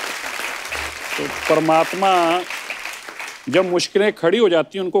 तो परमात्मा जब मुश्किलें खड़ी हो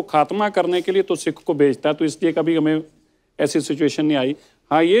जाती हैं उनको खात्मा करने के लिए तो सिख को भेजता है, तो इसलिए कभी हमें ऐसी सिचुएशन नहीं आई।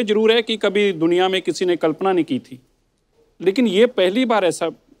 हाँ ये जरूर है कि कभी दुनिया में किसी ने कल्पना नहीं की थी, लेकिन ये पहली बार ऐसा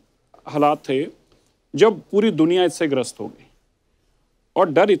हालात थे जब पूरी दुनिया इससे ग्रस्त हो गई और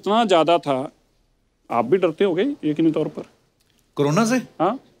डर इतना ज़्यादा था। आप भी डरते हो गए यकीनी तौर पर कोरोना से?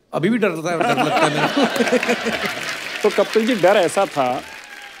 हाँ, अभी भी डर लगता है मेरे को। तो कपिल जी डर ऐसा था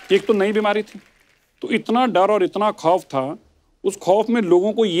कि एक तो नई बीमारी थी, तो इतना डर और इतना खौफ था। उस खौफ में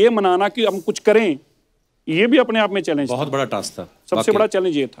लोगों को ये मनाना कि हम कुछ करें, ये भी अपने आप में चैलेंज, बहुत बड़ा टास्क था। सबसे बड़ा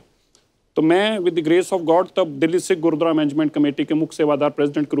चैलेंज ये था। तो मैं with the grace of God तब दिल्ली सिख गुरुद्वारा मैनेजमेंट कमेटी के मुख्य सेवादार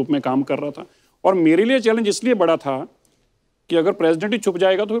प्रेसिडेंट के रूप में काम कर रहा था, और मेरे लिए चैलेंज इसलिए बड़ा था कि अगर प्रेसिडेंट ही छुप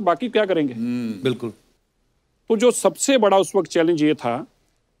जाएगा तो फिर बाकी क्या करेंगे। बिल्कुल। तो जो सबसे बड़ा उस वक्त चैलेंज ये था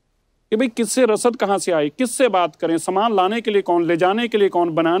कि भाई किससे रसद कहाँ से आई, किससे बात करें, सामान लाने के लिए कौन, ले जाने के लिए कौन,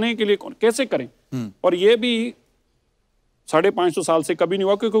 बनाने के लिए कौन, कैसे करें। और ये भी 550 साल से कभी नहीं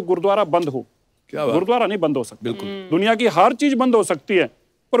हुआ क्योंकि गुरुद्वारा बंद हो। गुरुद्वारा नहीं बंद हो सकता। बिल्कुल। दुनिया की हर चीज बंद हो सकती है,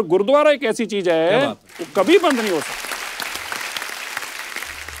 पर गुरुद्वारा एक ऐसी चीज है वो कभी बंद नहीं हो सकती।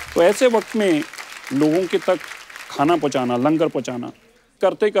 तो ऐसे वक्त में लोगों के तक खाना पहुंचाना, लंगर पहुंचाना,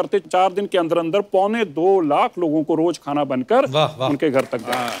 करते करते 4 दिन के अंदर अंदर 2.25 लाख लोगों को रोज खाना बनकर उनके घर तक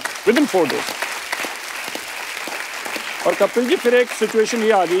गया विदिन 4 डेज। और कपिल जी फिर एक सिचुएशन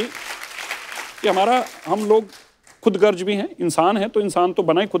ये आ गई कि हम लोग खुदगर्ज भी हैं, इंसान है, तो इंसान तो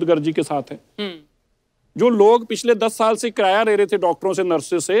बना ही खुदगर्जी के साथ है। जो लोग पिछले 10 साल से किराया ले रहे थे डॉक्टरों से,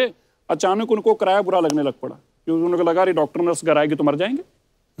 नर्सेस से, अचानक उनको किराया बुरा लगने लग पड़ा, क्योंकि उनको लगा रही डॉक्टर नर्स घर आएगी तो मर जाएंगे।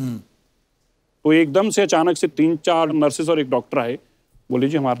 तो एकदम से अचानक से 3-4 नर्सेस और एक डॉक्टर आए, बोले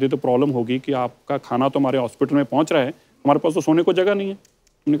जी हमारे लिए तो प्रॉब्लम होगी कि आपका खाना तो हमारे हॉस्पिटल में पहुंच रहा है, हमारे पास तो सोने को जगह नहीं है।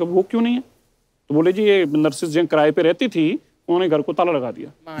 हमने कहा वो क्यों नहीं है? तो बोले जी ये नर्सेस जो किराए पे रहती थी उन्होंने घर को ताला लगा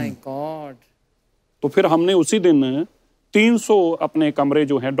दिया। My God. तो फिर हमने उसी दिन 300 अपने कमरे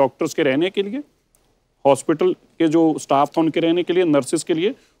जो हैं डॉक्टर्स के रहने के लिए, हॉस्पिटल के जो स्टाफ था उनके रहने के लिए, नर्सेस के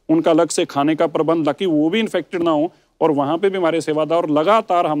लिए, उनका अलग से खाने का प्रबंध, ताकि वो भी इन्फेक्टेड ना हो। और वहाँ पे भी हमारे सेवादार,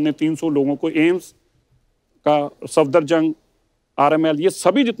 लगातार हमने 300 लोगों को एम्स का, सफदरजंग, RML, ये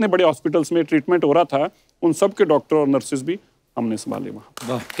सभी जितने बड़े हॉस्पिटल्स में ट्रीटमेंट हो रहा था उन सब के डॉक्टर और नर्सेस भी हमने संभाले वहाँ।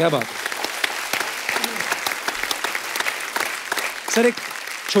 वाह क्या बात है। सर एक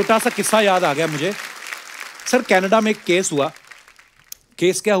छोटा सा किस्सा याद आ गया मुझे सर कनाडा में एक केस हुआ।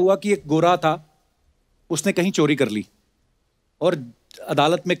 केस क्या हुआ कि एक गोरा था, उसने कहीं चोरी कर ली और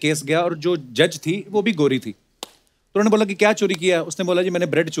अदालत में केस गया और जो जज थी वो भी गोरी थी। तो उन्होंने बोला कि क्या चोरी किया है? उसने बोला जी मैंने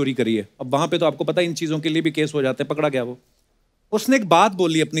ब्रेड चोरी करी है। अब वहां पे तो आपको पता है इन चीजों के लिए भी केस हो जाते हैं, पकड़ा गया वो। उसने एक बात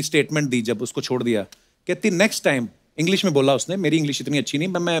बोली, अपनी स्टेटमेंट दी जब उसको छोड़ दिया, कहती नेक्स्ट टाइम, इंग्लिश में बोला उसने, मेरी इंग्लिश इतनी अच्छी नहीं,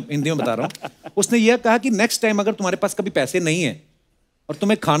 मैं हिंदी में बता रहा हूँ। उसने यह कहा कि नेक्स्ट टाइम अगर तुम्हारे पास कभी पैसे नहीं है और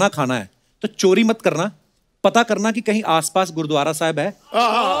तुम्हें खाना खाना है तो चोरी मत करना, पता करना कि कहीं आसपास गुरुद्वारा साहब है।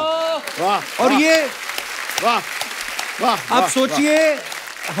 और ये आप सोचिए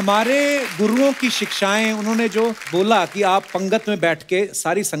हमारे गुरुओं की शिक्षाएं, उन्होंने जो बोला कि आप पंगत में बैठ के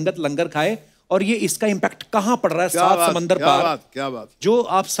सारी संगत लंगर खाए, और ये इसका इम्पैक्ट कहां पड़ रहा है सात समंदर पार। क्या बात। जो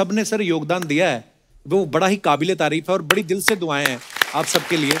आप सबने सर योगदान दिया है वो बड़ा ही काबिले तारीफ है और बड़ी दिल से दुआएं हैं आप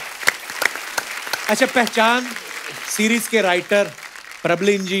सबके लिए। अच्छा, पहचान सीरीज के राइटर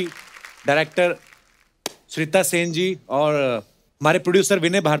प्रबलिन जी, डायरेक्टर श्रीता सेन जी और हमारे प्रोड्यूसर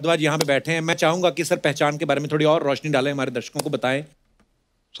विनय भारद्वाज यहाँ पे बैठे हैं। मैं चाहूंगा कि सर पहचान के बारे में थोड़ी और रोशनी डालें, हमारे दर्शकों को बताएं।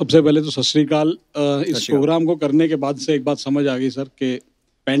 सबसे पहले तो सत श्री अकाल। इस प्रोग्राम को करने के बाद से एक बात समझ आ गई सर कि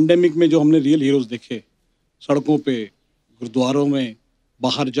पैंडेमिक में जो हमने रियल हीरोज देखे सड़कों पे, गुरुद्वारों में,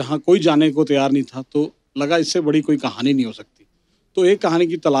 बाहर जहाँ कोई जाने को तैयार नहीं था, तो लगा इससे बड़ी कोई कहानी नहीं हो सकती। तो एक कहानी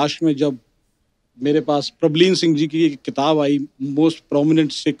की तलाश में जब मेरे पास प्रबलिन सिंह जी की एक किताब आई, most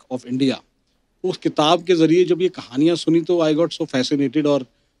prominent Sikh of India, उस किताब के ज़रिए जब ये कहानियाँ सुनी तो आई गॉट सो फैसिनेटेड। और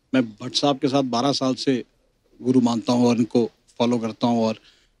मैं भट्ट साहब के साथ 12 साल से गुरु मानता हूँ और इनको फॉलो करता हूँ, और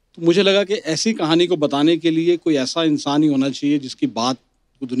तो मुझे लगा कि ऐसी कहानी को बताने के लिए कोई ऐसा इंसान ही होना चाहिए जिसकी बात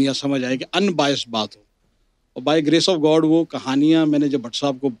को दुनिया समझ आए, कि अनबायस्ड बात हो। और बाय ग्रेस ऑफ गॉड वो कहानियाँ मैंने जब भट्ट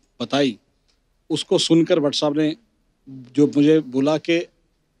साहब को बताई, उसको सुनकर भट्ट साहब ने जो मुझे बोला कि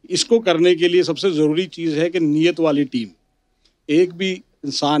इसको करने के लिए सबसे ज़रूरी चीज़ है कि नीयत वाली टीम। एक भी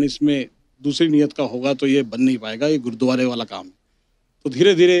इंसान इसमें दूसरी नीयत का होगा तो ये बन नहीं पाएगा, ये गुरुद्वारे वाला काम है। तो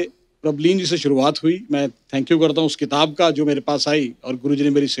धीरे धीरे प्रबलिन जी से शुरुआत हुई। मैं थैंक यू करता हूँ उस किताब का जो मेरे पास आई और गुरुजी ने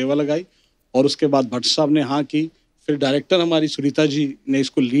मेरी सेवा लगाई, और उसके बाद भट्ट साहब ने हाँ की, फिर डायरेक्टर हमारी सुनीता जी ने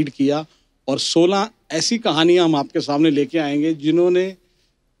इसको लीड किया, और 16 ऐसी कहानियाँ हम आपके सामने लेके आएंगे जिन्होंने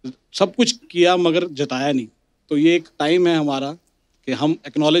सब कुछ किया मगर जताया नहीं। तो ये एक टाइम है हमारा कि हम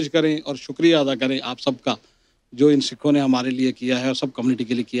एक्नॉलेज करें और शुक्रिया अदा करें आप सबका, जो इन सिखों ने हमारे लिए किया है और सब कम्युनिटी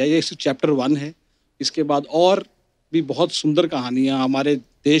के लिए किया है। ये चैप्टर 1 है। इसके बाद और भी बहुत सुंदर कहानियाँ हमारे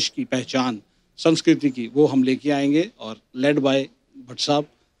देश की पहचान, संस्कृति की, वो हम लेके आएंगे, और लेड बाय भट्ट साहब।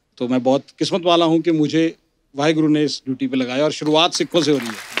 तो मैं बहुत किस्मत वाला हूँ कि मुझे वाहिगुरु ने इस ड्यूटी पे लगाया, और शुरुआत सिखों से हो रही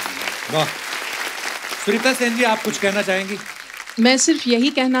है। वाह। सुनीता सेन जी, आप कुछ कहना चाहेंगी? मैं सिर्फ यही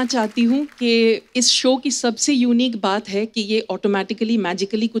कहना चाहती हूँ कि इस शो की सबसे यूनिक बात है कि ये ऑटोमेटिकली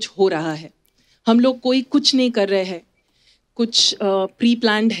मैजिकली कुछ हो रहा है। हम लोग कोई कुछ नहीं कर रहे हैं, कुछ प्री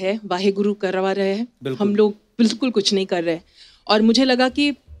प्लान्ड है, वाहेगुरु करवा रहे हैं, हम लोग बिल्कुल कुछ नहीं कर रहे। और मुझे लगा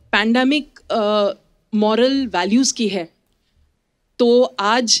कि पैंडेमिक मॉरल वैल्यूज़ की है, तो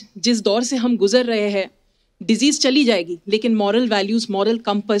आज जिस दौर से हम गुजर रहे हैं, डिजीज़ चली जाएगी लेकिन मॉरल वैल्यूज़, मॉरल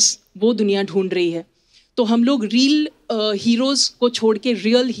कंपस वो दुनिया ढूंढ रही है। तो हम लोग रियल हीरोज़ को छोड़ के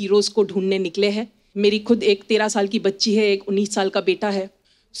रियल हीरोज़ को ढूंढने निकले हैं। मेरी खुद एक 13 साल की बच्ची है, एक 19 साल का बेटा है।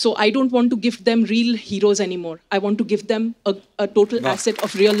 So I don't want to give them real heroes anymore. I want to give them a total asset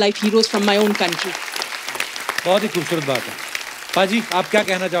of real life heroes from my own country. बहुत ही खूबसूरत बात है। पाजी, आप क्या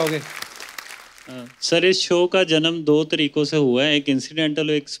कहना चाहोगे? सर, इस शो का जन्म 2 तरीकों से हुआ है, एक इंसिडेंटल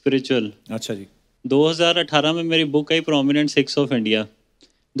और एक स्पिरिचुअल। अच्छा जी। 2018 में मेरी book I prominent six of India.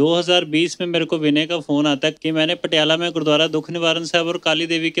 2020 में मेरे को विनय का फ़ोन आता है कि मैंने पटियाला में गुरुद्वारा दुख निवारण साहब और काली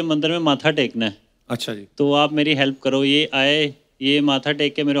देवी के मंदिर में माथा टेकना है। अच्छा जी। तो आप मेरी हेल्प करो। ये आए, ये माथा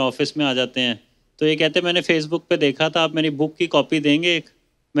टेक के मेरे ऑफिस में आ जाते हैं। तो ये कहते मैंने फेसबुक पे देखा था, आप मेरी बुक की कॉपी देंगे एक?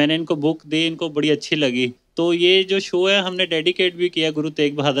 मैंने इनको बुक दी, इनको बड़ी अच्छी लगी। तो ये जो शो है हमने डेडिकेट भी किया गुरु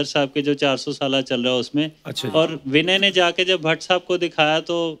तेग बहादुर साहब के जो 400 साल चल रहा है उसमें। अच्छा। और विनय ने जाके जब भट्ट साहब को दिखाया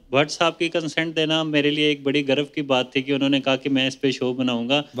तो भट्ट साहब की कंसेंट देना मेरे लिए एक बड़ी गर्व की बात थी कि उन्होंने कहा कि मैं इस पे शो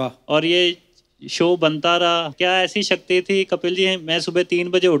बनाऊंगा। और ये शो बनता रहा। क्या ऐसी शक्ति थी कपिल जी, मैं सुबह 3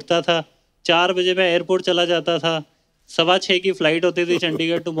 बजे उठता था, 4 बजे मैं एयरपोर्ट चला जाता था, 6:15 की फ्लाइट होती थी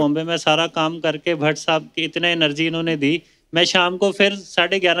चंडीगढ़ टू बॉम्बे में, सारा काम करके भट्ट साहब की इतना एनर्जी इन्होंने दी, मैं शाम को फिर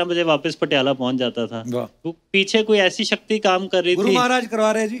 11:30 बजे वापस पटियाला पहुंच जाता था। पीछे कोई ऐसी शक्ति काम कर रही थी। गुरु महाराज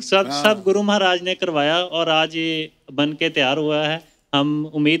करवा रहे हैं जी। सब गुरु महाराज ने करवाया और आज ये बन के तैयार हुआ है। हम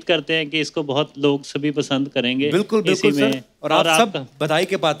उम्मीद करते हैं कि इसको बहुत लोग सभी पसंद करेंगे। बिल्कुल बिल्कुल सर। और आप सब बधाई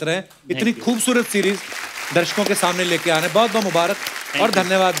के पात्र हैं। इतनी खूबसूरत सीरीज दर्शकों के सामने लेके आने, बहुत बहुत मुबारक और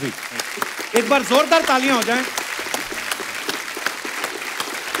धन्यवाद भी। एक बार जोरदार तालियां हो जाएं।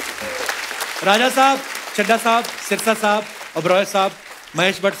 राजा साहब, चड्ढा साहब, सिरसा साहब, ओबरॉय साहब,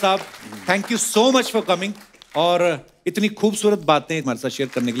 महेश भट्ट साहब, thank you so much for coming. और इतनी खूबसूरत बातें हमारे साथ शेयर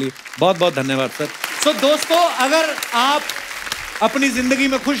करने के लिए बहुत बहुत धन्यवाद सर। सो दोस्तों, अगर आप अपनी जिंदगी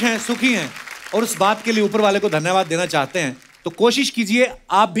में खुश हैं, सुखी हैं और उस बात के लिए ऊपर वाले को धन्यवाद देना चाहते हैं तो कोशिश कीजिए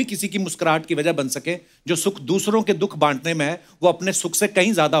आप भी किसी की मुस्कुराहट की वजह बन सके। जो सुख दूसरों के दुख बांटने में है वो अपने सुख से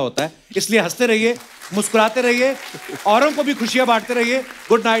कहीं ज्यादा होता है। इसलिए हंसते रहिए, मुस्कुराते रहिए, औरों को भी खुशियां बांटते रहिए।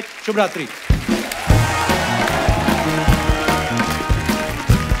 गुड नाइट, शुभ रात्रि।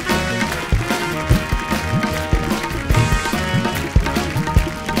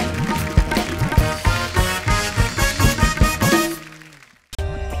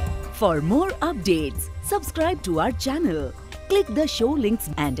 For more updates, subscribe to our channel, click the show links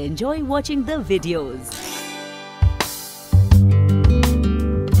and enjoy watching the videos.